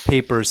what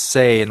papers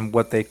say and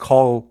what they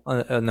call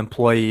an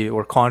employee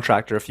or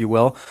contractor, if you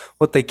will.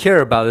 What they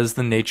care about is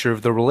the nature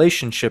of the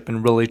relationship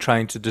and really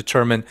trying to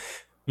determine,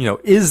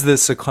 is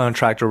this a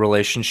contractor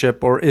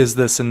relationship or is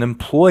this an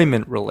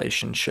employment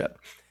relationship?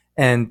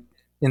 And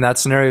in that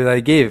scenario that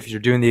I gave, if you're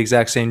doing the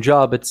exact same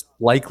job, it's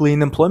likely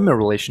an employment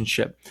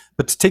relationship.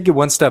 But to take it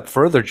one step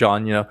further,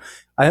 John,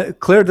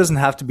 Claire doesn't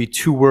have to be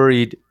too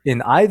worried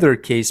in either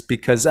case,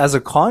 because as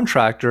a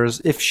contractor,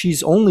 if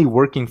she's only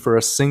working for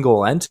a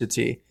single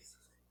entity,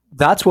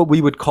 that's what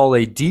we would call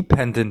a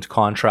dependent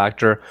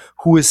contractor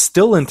who is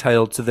still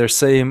entitled to their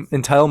same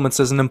entitlements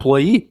as an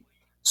employee.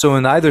 So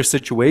in either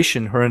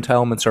situation, her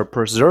entitlements are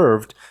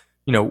preserved.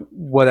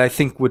 What I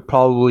think would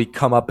probably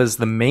come up as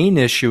the main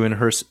issue in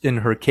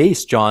her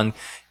case, John,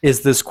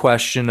 is this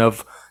question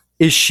of,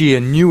 is she a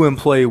new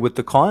employee with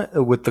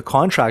the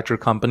contractor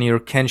company, or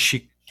can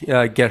she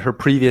get her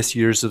previous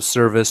years of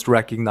service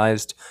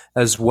recognized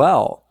as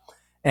well?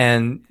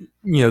 And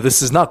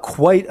this is not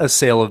quite a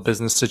sale of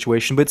business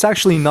situation, but it's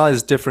actually not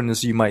as different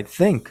as you might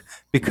think,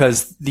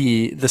 because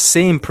the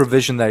same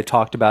provision that I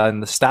talked about in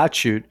the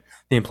statute,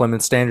 the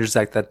Employment Standards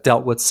Act, that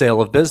dealt with sale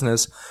of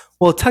business,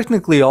 well, it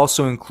technically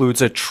also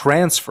includes a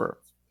transfer,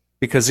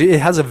 because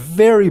it has a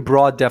very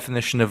broad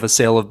definition of a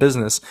sale of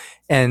business,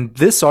 and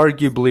this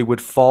arguably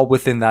would fall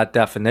within that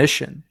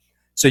definition.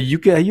 So you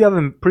have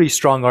a pretty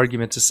strong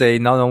argument to say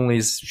not only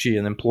is she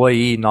an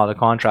employee, not a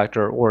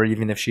contractor, or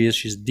even if she is,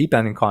 she's a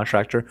dependent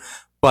contractor,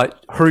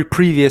 but her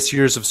previous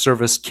years of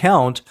service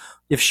count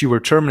if she were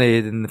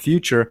terminated in the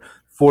future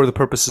for the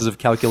purposes of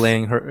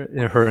calculating her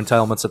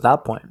entitlements at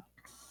that point.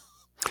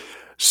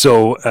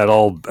 So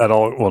well,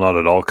 not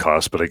at all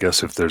costs, but I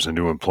guess if there's a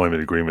new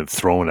employment agreement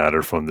thrown at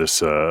her from this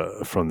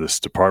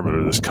department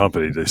or this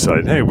company, they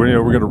decide, hey,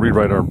 we're going to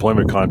rewrite our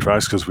employment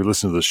contracts because we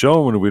listen to the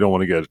show and we don't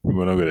want to get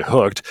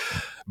hooked.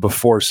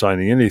 Before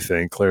signing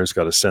anything, Claire's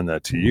got to send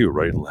that to you,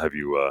 right, and have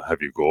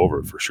you go over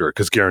it for sure,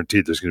 because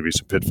guaranteed there's going to be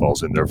some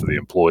pitfalls in there for the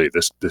employee.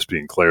 This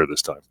being Claire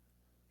this time.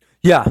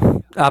 Yeah,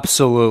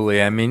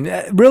 absolutely. I mean,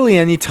 really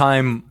any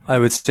time, I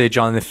would say,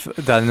 John, if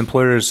that an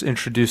employer is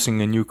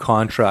introducing a new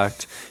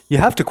contract, you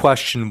have to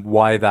question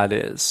why that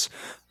is.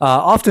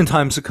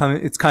 Oftentimes,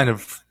 it's kind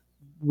of,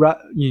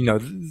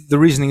 the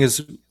reasoning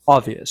is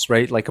obvious,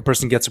 right? Like a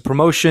person gets a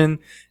promotion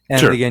and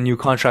Sure. they get a new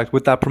contract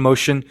with that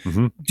promotion.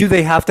 Mm-hmm. Do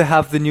they have to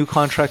have the new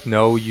contract?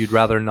 No, you'd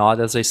rather not.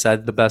 As I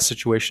said, the best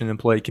situation an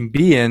employee can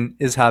be in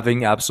is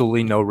having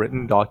absolutely no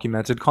written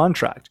documented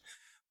contract.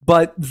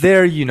 But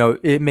there,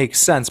 it makes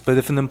sense. But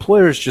if an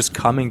employer is just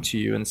coming to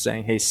you and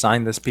saying, hey,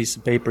 sign this piece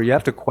of paper, you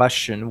have to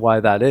question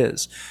why that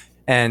is.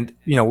 And,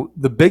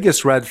 the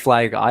biggest red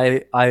flag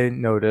I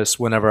notice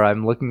whenever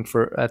I'm looking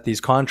at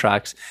these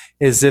contracts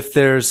is if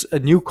there's a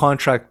new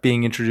contract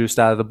being introduced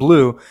out of the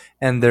blue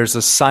and there's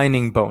a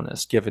signing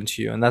bonus given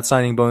to you. And that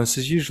signing bonus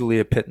is usually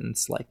a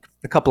pittance, like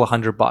a couple of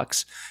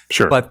 $100.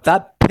 Sure. But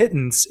that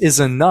pittance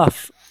is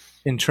enough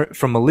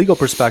from a legal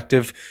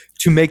perspective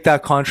to make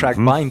that contract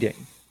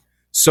binding.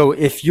 So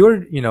if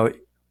you're,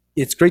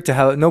 it's great to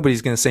have,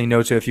 nobody's going to say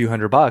no to a few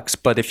 $100,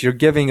 but if you're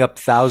giving up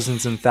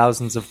thousands and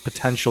thousands of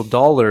potential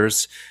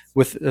dollars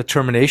with a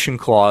termination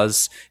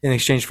clause in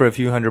exchange for a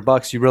few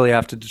 $100, you really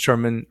have to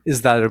determine,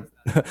 is that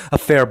a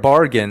fair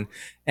bargain,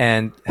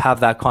 and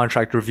have that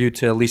contract reviewed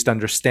to at least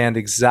understand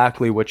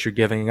exactly what you're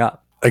giving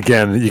up.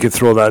 Again, you can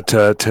throw that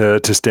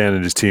to Stan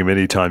and his team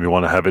anytime you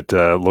want to have it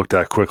looked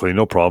at quickly,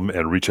 no problem,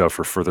 and reach out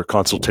for further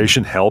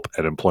consultation, help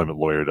at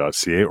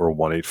employmentlawyer.ca or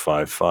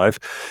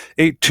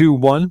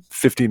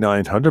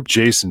 1-855-821-5900.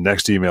 Jason,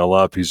 next email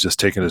up, he's just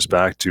taking us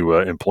back to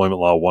Employment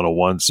Law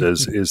 101,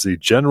 says, is the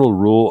general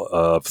rule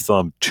of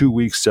thumb 2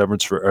 weeks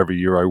severance for every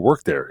year I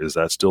work there? Is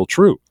that still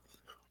true?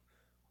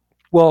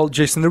 Well,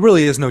 Jason, there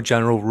really is no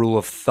general rule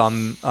of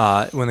thumb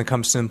when it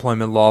comes to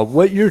employment law.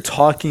 What you're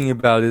talking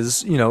about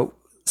is,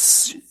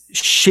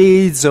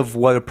 shades of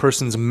what a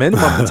person's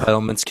minimum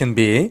entitlements can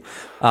be.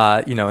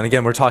 And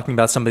again, we're talking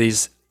about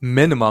somebody's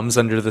minimums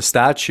under the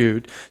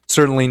statute,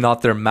 certainly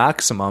not their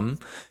maximum.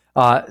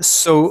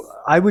 So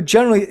I would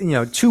generally,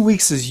 2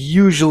 weeks is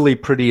usually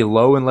pretty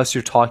low unless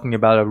you're talking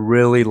about a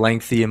really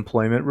lengthy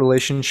employment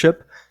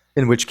relationship,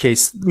 in which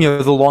case,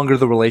 the longer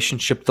the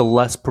relationship, the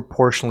less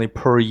proportionally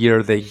per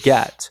year they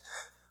get.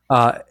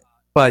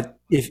 But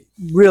if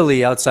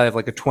really outside of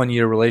like a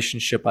 20-year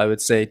relationship, I would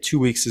say 2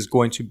 weeks is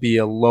going to be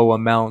a low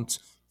amount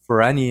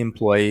for any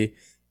employee.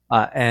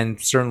 And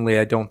certainly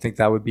I don't think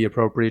that would be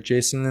appropriate,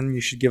 Jason. And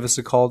you should give us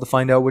a call to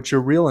find out what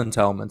your real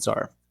entitlements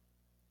are.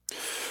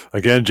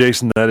 Again,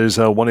 Jason, that is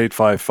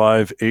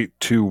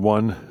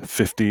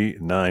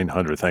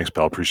 1-855-821-5900. Thanks,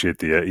 pal. Appreciate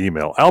the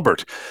email.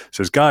 Albert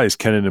says, guys,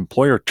 can an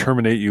employer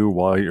terminate you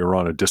while you're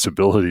on a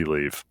disability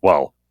leave?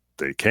 Well,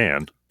 they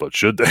can, but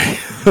should they?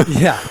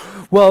 Yeah.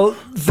 Well,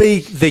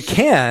 they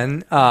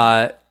can,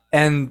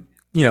 and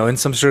in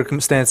some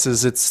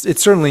circumstances,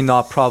 it's certainly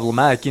not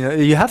problematic.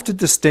 You have to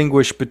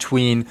distinguish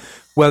between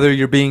whether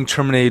you're being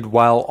terminated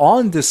while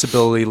on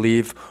disability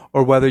leave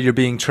or whether you're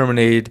being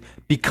terminated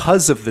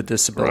because of the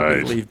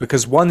disability leave,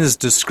 because one is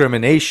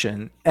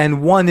discrimination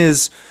and one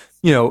is,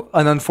 an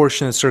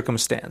unfortunate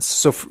circumstance.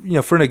 So,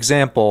 for an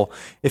example,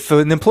 if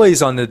an employee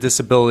is on a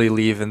disability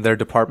leave and their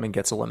department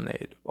gets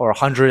eliminated, or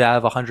 100 out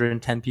of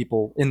 110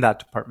 people in that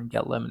department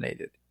get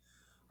eliminated,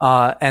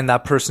 and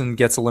that person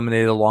gets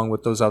eliminated along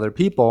with those other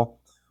people,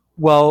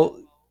 well,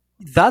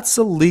 that's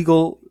a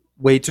legal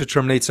way to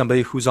terminate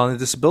somebody who's on a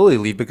disability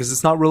leave because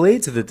it's not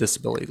related to the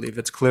disability leave.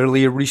 It's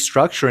clearly a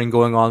restructuring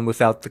going on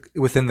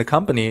within the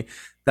company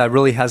that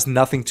really has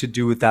nothing to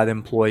do with that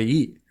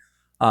employee.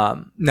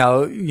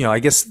 Now, I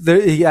guess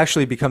it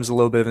actually becomes a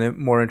little bit of a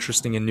more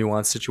interesting and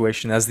nuanced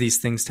situation, as these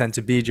things tend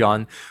to be,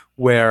 John,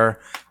 where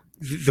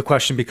the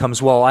question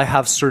becomes, well, I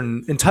have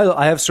certain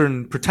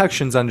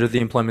protections under the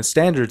Employment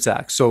Standards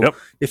Act. So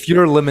if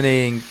you're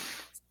eliminating,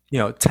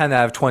 10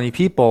 out of 20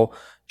 people,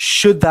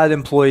 should that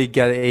employee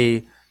get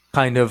a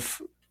kind of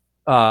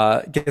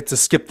get to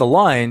skip the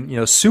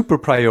line, super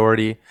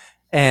priority,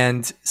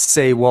 and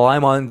say, well,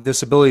 I'm on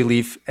disability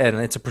leave and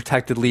it's a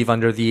protected leave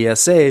under the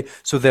ESA,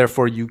 so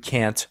therefore you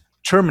can't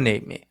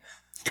terminate me.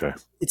 Okay.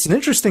 It's an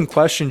interesting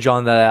question,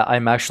 John, that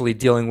I'm actually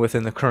dealing with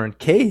in the current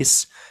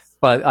case,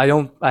 but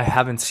I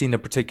haven't seen a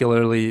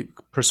particularly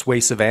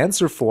persuasive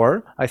answer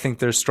for. I think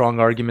there's strong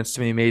arguments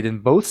to be made in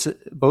both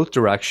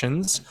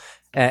directions.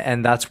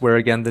 And that's where,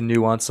 again, the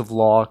nuance of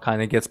law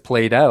kind of gets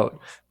played out.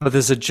 But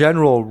there's a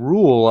general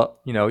rule,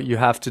 you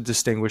have to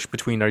distinguish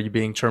between, are you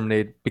being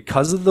terminated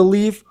because of the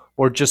leave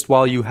or just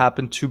while you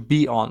happen to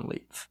be on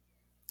leave?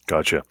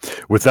 Gotcha.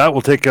 With that,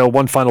 we'll take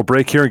one final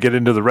break here and get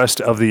into the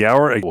rest of the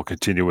hour. We'll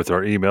continue with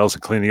our emails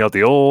and cleaning out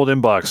the old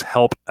inbox,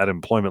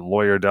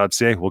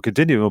 help@employmentlawyer.ca. We'll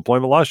continue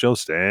Employment Law Show.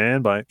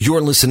 Stand by.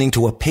 You're listening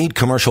to a paid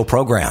commercial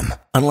program.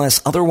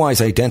 Unless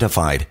otherwise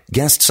identified,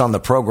 guests on the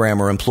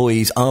program are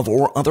employees of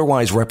or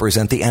otherwise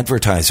represent the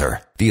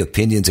advertiser. The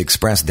opinions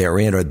expressed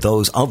therein are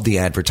those of the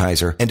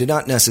advertiser and do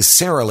not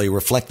necessarily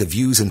reflect the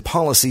views and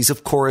policies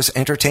of Chorus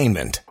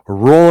Entertainment.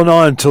 Rolling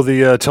on till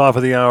the top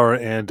of the hour,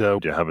 and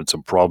you're having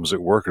some problems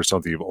at work or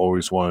something you've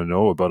always wanted to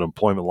know about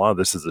employment law,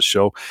 this is the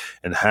show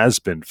and has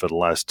been for the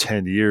last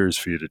 10 years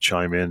for you to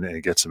chime in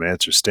and get some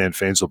answers. Stan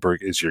Fainselberg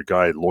is your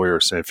guide, lawyer,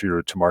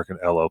 Sanfiro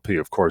Tumarkin LLP,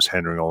 of course,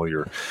 handling all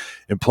your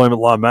employment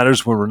law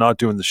matters when we're not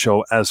doing the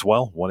show as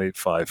well.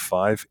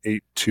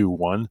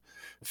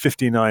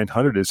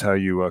 1-855-821-5900 is how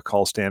you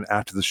call Stan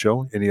after the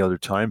show. Any other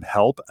time,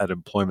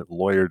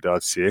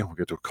 help@employmentlawyer.ca. We'll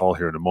get to a call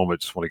here in a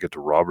moment. Just want to get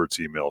to Robert's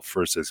email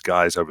first. Says,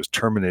 guys, I was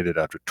terminated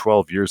after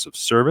 12 years of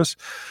service.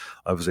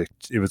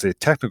 It was a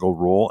technical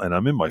role, and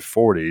I'm in my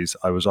 40s.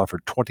 I was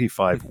offered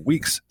 25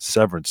 weeks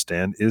severance,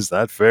 Stan. Is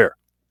that fair?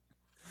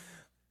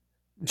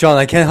 John,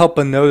 I can't help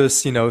but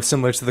notice,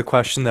 similar to the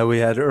question that we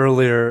had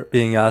earlier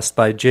being asked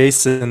by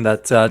Jason,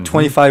 that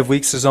 25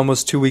 weeks is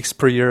almost 2 weeks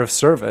per year of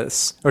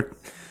service.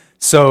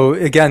 So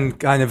again,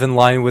 kind of in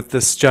line with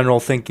this general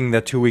thinking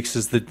that 2 weeks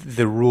is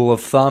the rule of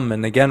thumb.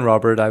 And again,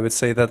 Robert, I would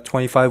say that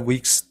 25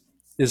 weeks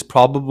is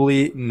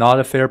probably not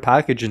a fair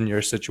package in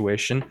your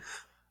situation.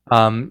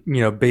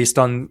 Based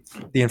on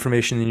the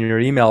information in your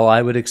email,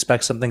 I would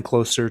expect something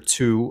closer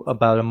to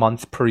about a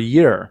month per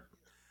year.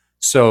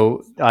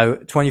 So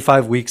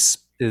 25 weeks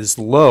is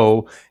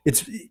low.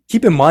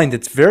 Keep in mind,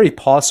 it's very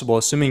possible,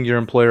 assuming your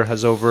employer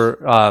has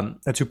over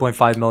a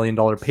 $2.5 million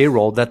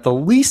payroll, that the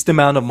least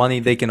amount of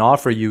money they can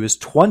offer you is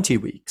 20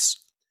 weeks.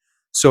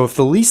 So if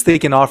the least they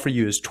can offer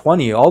you is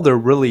 20, all they're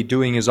really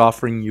doing is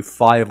offering you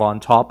 5 on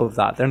top of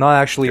that. They're not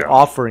actually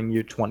offering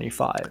you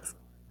 25.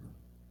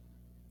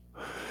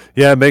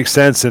 Yeah, it makes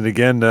sense. And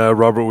again,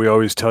 Robert, we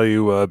always tell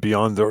you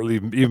beyond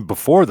even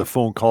before the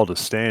phone call to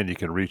Stan, you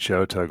can reach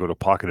out, go to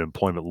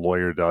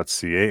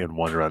pocketemploymentlawyer.ca and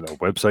wander on that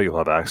website. You'll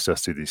have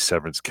access to the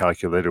severance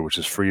calculator, which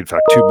is free. In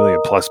fact, 2 million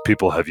plus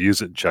people have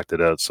used it and checked it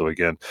out. So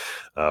again,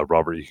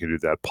 Robert, you can do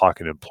that,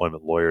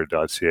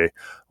 pocketemploymentlawyer.ca. I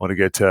want to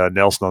get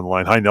Nelson on the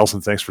line. Hi, Nelson.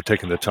 Thanks for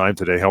taking the time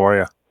today. How are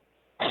you?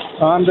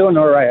 I'm doing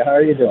all right. How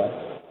are you doing?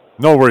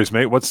 No worries,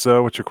 mate. What's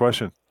your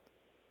question?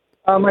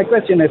 My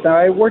question is,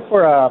 I work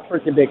for a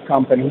pretty big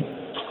company,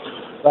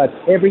 but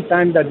every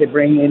time that they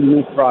bring in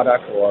new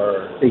product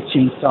or they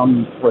change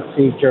some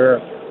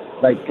procedure,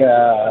 like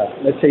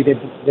let's say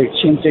they're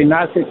changing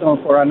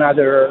acetone for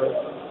another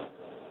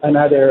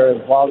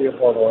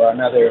valuable or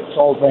another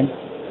solvent,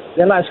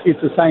 they'll ask you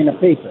to sign a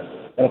paper.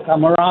 They'll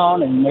come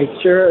around and make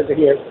sure that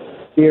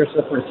here's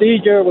the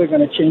procedure, we're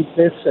going to change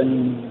this,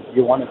 and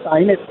you want to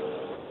sign it.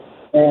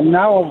 And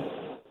now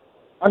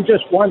I'm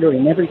just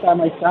wondering, every time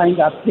I sign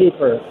that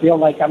paper, I feel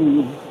like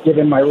I'm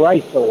giving my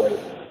rights away.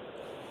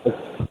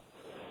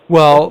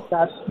 Well,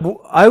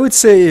 I would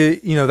say,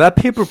 that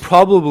paper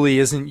probably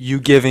isn't you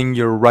giving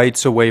your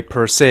rights away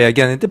per se.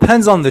 Again, it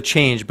depends on the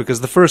change,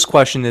 because the first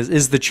question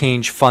is the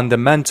change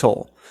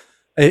fundamental?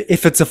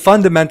 If it's a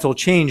fundamental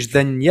change,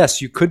 then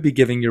yes, you could be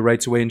giving your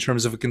rights away in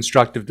terms of a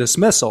constructive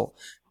dismissal,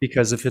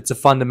 because if it's a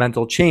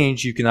fundamental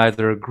change, you can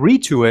either agree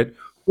to it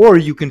or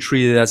you can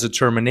treat it as a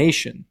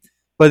termination.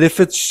 But if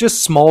it's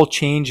just small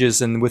changes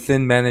and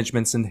within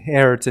management's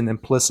inherent and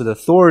implicit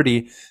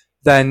authority,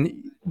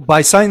 then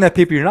by signing that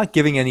paper, you're not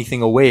giving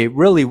anything away.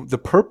 Really, the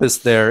purpose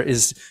there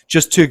is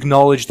just to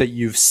acknowledge that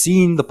you've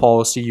seen the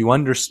policy,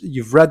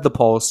 you've read the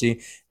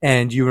policy,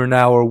 and you are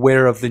now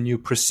aware of the new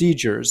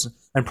procedures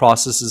and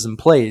processes in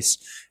place.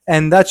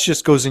 And that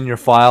just goes in your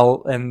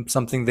file and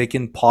something they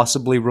can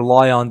possibly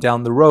rely on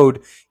down the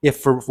road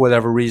if for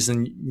whatever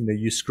reason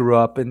you screw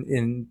up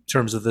in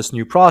terms of this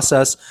new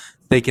process.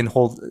 They can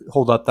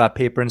hold up that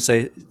paper and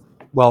say,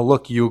 well,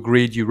 look, you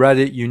agreed, you read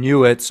it, you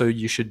knew it, so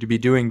you should be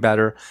doing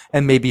better,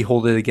 and maybe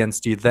hold it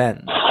against you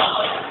then.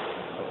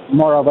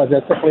 More of a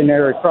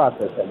disciplinary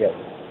process, I guess.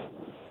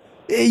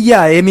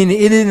 Yeah, I mean,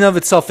 in and of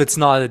itself, it's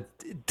not a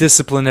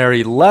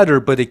disciplinary letter,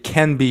 but it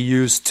can be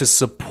used to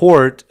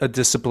support a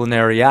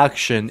disciplinary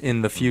action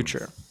in the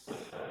future.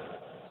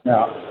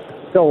 Yeah.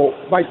 So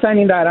by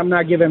signing that, I'm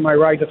not giving my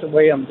rights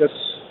away, I'm just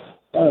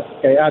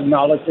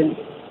acknowledging.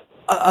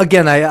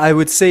 Again, I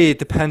would say it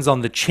depends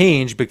on the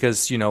change,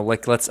 because,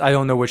 I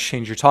don't know which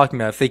change you're talking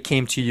about. If they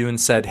came to you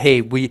and said,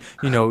 hey,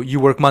 you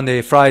work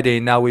Monday, Friday,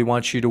 now we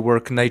want you to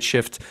work night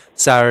shift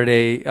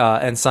Saturday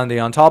and Sunday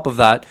on top of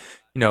that,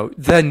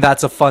 then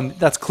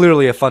that's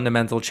clearly a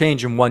fundamental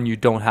change and one you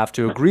don't have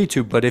to agree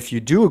to. But if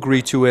you do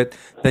agree to it,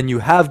 then you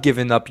have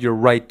given up your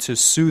right to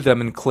sue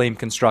them and claim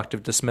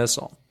constructive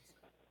dismissal.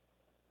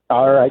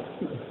 All right.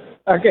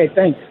 Okay,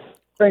 thanks.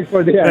 Thanks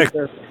for the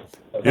answer.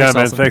 Yeah,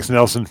 man. Thanks,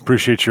 Nelson.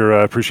 Appreciate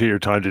your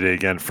time today.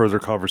 Again, further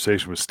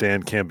conversation with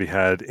Stan can be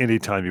had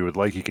anytime you would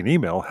like. You can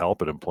email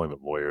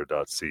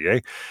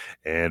help@employmentlawyer.ca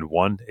and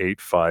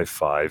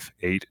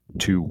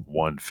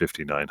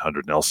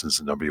 1-855-821-5900. Nelson's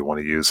the number you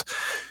want to use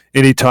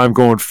anytime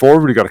going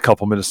forward. We got a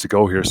couple minutes to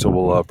go here, so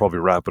we'll probably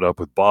wrap it up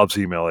with Bob's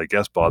email. I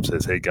guess Bob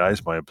says, "Hey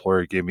guys, my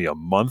employer gave me a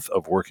month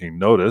of working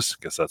notice."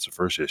 Guess that's the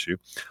first issue.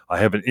 "I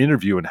have an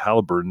interview in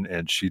Halliburton,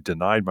 and she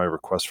denied my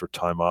request for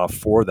time off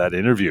for that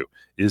interview.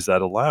 Is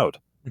that allowed?"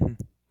 Mm-hmm.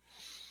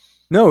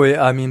 No,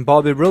 I mean,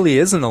 Bob, it really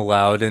isn't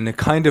allowed, and it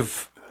kind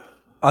of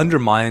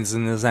undermines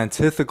and is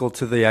antithetical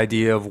to the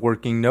idea of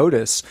working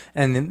notice.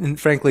 And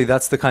frankly,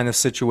 that's the kind of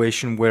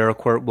situation where a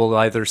court will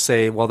either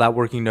say, well, that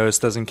working notice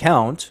doesn't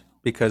count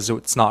because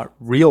it's not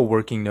real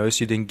working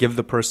notice. You didn't give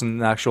the person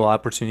an actual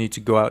opportunity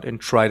to go out and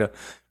try to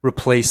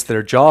replace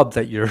their job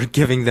that you're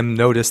giving them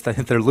notice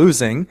that they're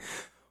losing.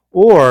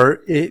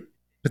 Or it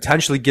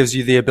potentially gives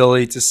you the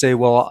ability to say,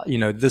 well,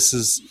 this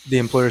is the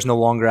employer is no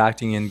longer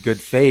acting in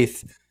good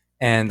faith,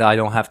 and I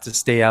don't have to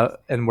stay out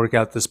and work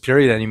out this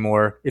period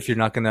anymore if you're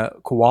not going to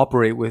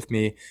cooperate with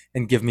me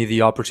and give me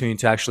the opportunity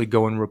to actually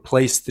go and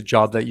replace the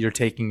job that you're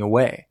taking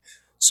away.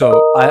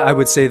 So I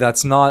would say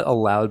that's not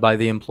allowed by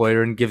the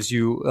employer and gives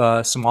you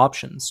some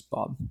options,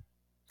 Bob.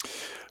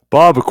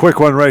 Bob, a quick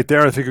one right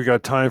there. I think we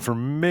got time for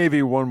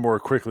maybe one more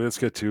quickly. Let's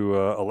get to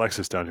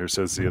Alexis down here.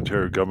 Says the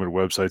Ontario government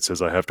website says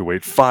I have to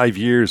wait 5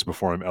 years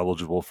before I'm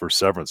eligible for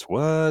severance.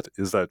 What?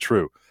 Is that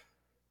true?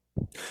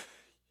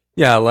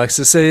 Yeah,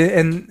 Alexis,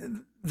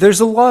 and there's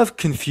a lot of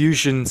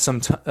confusion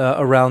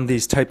around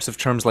these types of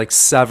terms like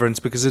severance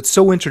because it's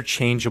so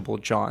interchangeable,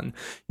 John.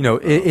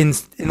 In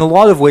a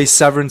lot of ways,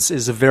 severance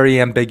is a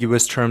very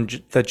ambiguous term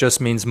that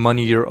just means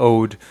money you're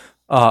owed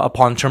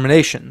upon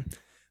termination.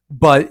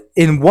 But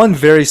in one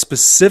very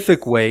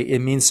specific way, it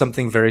means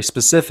something very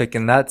specific,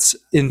 and that's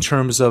in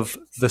terms of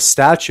the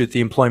statute, the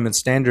Employment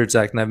Standards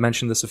Act, and I've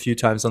mentioned this a few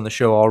times on the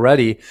show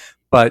already.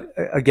 But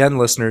again,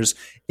 listeners,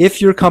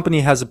 if your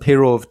company has a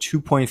payroll of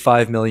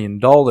 $2.5 million,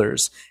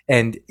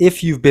 and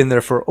if you've been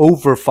there for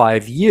over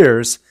 5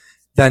 years,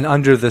 then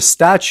under the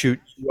statute,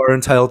 you are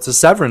entitled to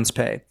severance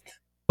pay.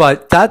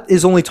 But that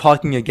is only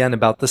talking again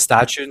about the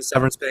statute and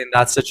severance pay in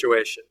that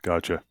situation.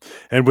 Gotcha.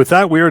 And with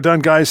that, we are done,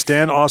 guys.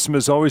 Stan, awesome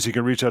as always. You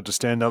can reach out to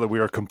Stan now that we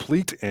are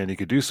complete, and you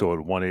can do so at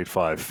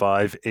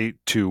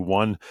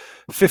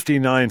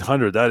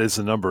 1-855-821-5900. That is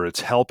the number.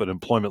 It's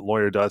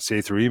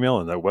help@employmentlawyer.ca through email,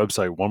 and that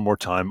website, one more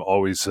time,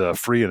 always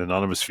free and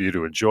anonymous for you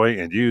to enjoy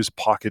and use,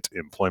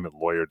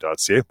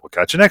 pocketemploymentlawyer.ca. We'll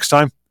catch you next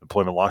time.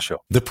 Employment Law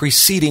Show. The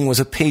preceding was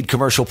a paid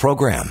commercial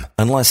program.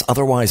 Unless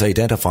otherwise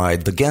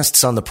identified, the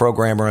guests on the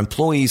program are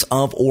employees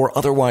of or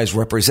otherwise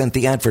represent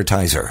the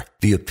advertiser.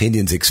 The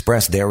opinions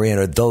expressed therein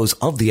are those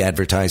of the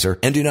advertiser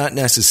and do not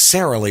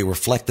necessarily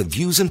reflect the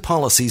views and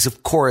policies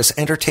of Chorus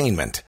Entertainment.